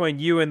dropped between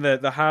you and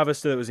the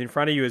harvester that was in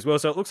front of you as well,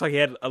 so it looks like he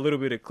had a little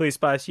bit of clear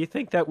space. Do you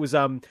think that was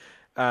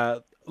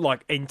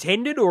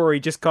intended, or he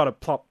just kind of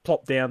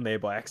plopped down there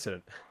by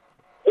accident?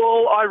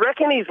 Well, I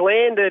reckon he's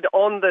landed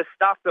on the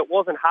stuff that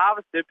wasn't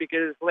harvested,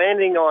 because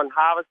landing on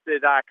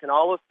harvested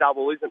canola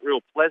stubble isn't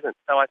real pleasant.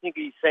 So I think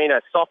he's seen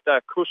a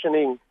softer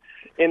cushioning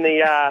in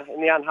the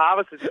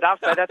unharvested stuff,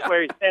 so that's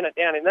where he sent it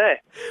down in there.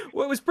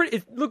 Well,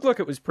 it looked like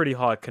it was pretty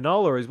high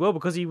canola as well,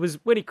 because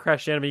when he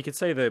crashed down, you could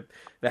see the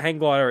hang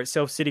glider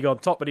itself sitting on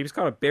top, but he was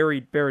kind of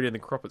buried in the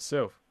crop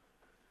itself.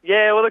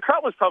 Yeah, well, the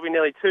crop was probably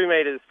nearly 2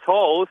 metres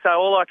tall, so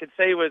all I could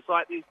see was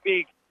like this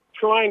big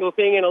triangle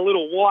thing and a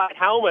little white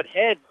helmet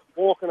head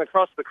walking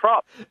across the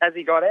crop as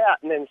he got out,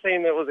 and then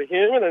seeing there was a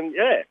human, and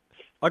yeah.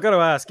 I got to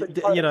ask,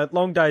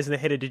 long days in the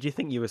header, did you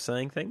think you were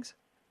seeing things?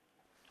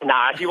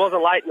 Nah, she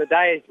wasn't late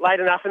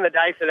enough in the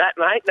day for that,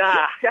 mate.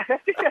 Nah.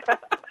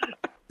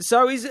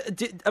 So is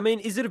it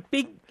a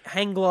big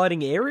hang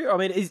gliding area? I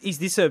mean, is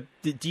this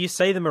do you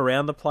see them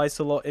around the place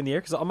a lot in the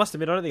area? Because I must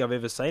admit, I don't think I've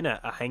ever seen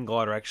a hang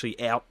glider actually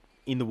out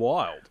in the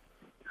wild.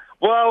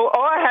 Well,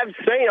 I've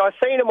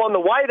seen them on the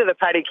way to the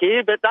paddock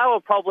here, but they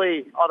were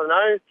probably,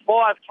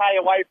 5k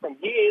away from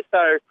here.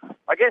 So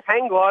I guess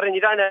hang gliding,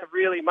 you don't have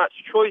really much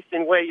choice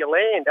in where you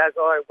land, as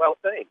I've well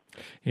seen.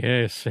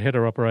 Yes,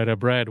 header operator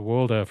Brad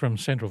Walder from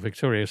Central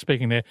Victoria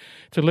speaking there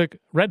to Luke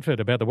Radford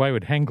about the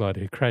wayward hang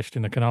glider who crashed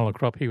in the canola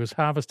crop he was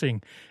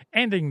harvesting.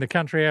 Ending the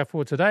Country Hour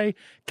for today.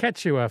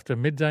 Catch you after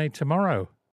midday tomorrow.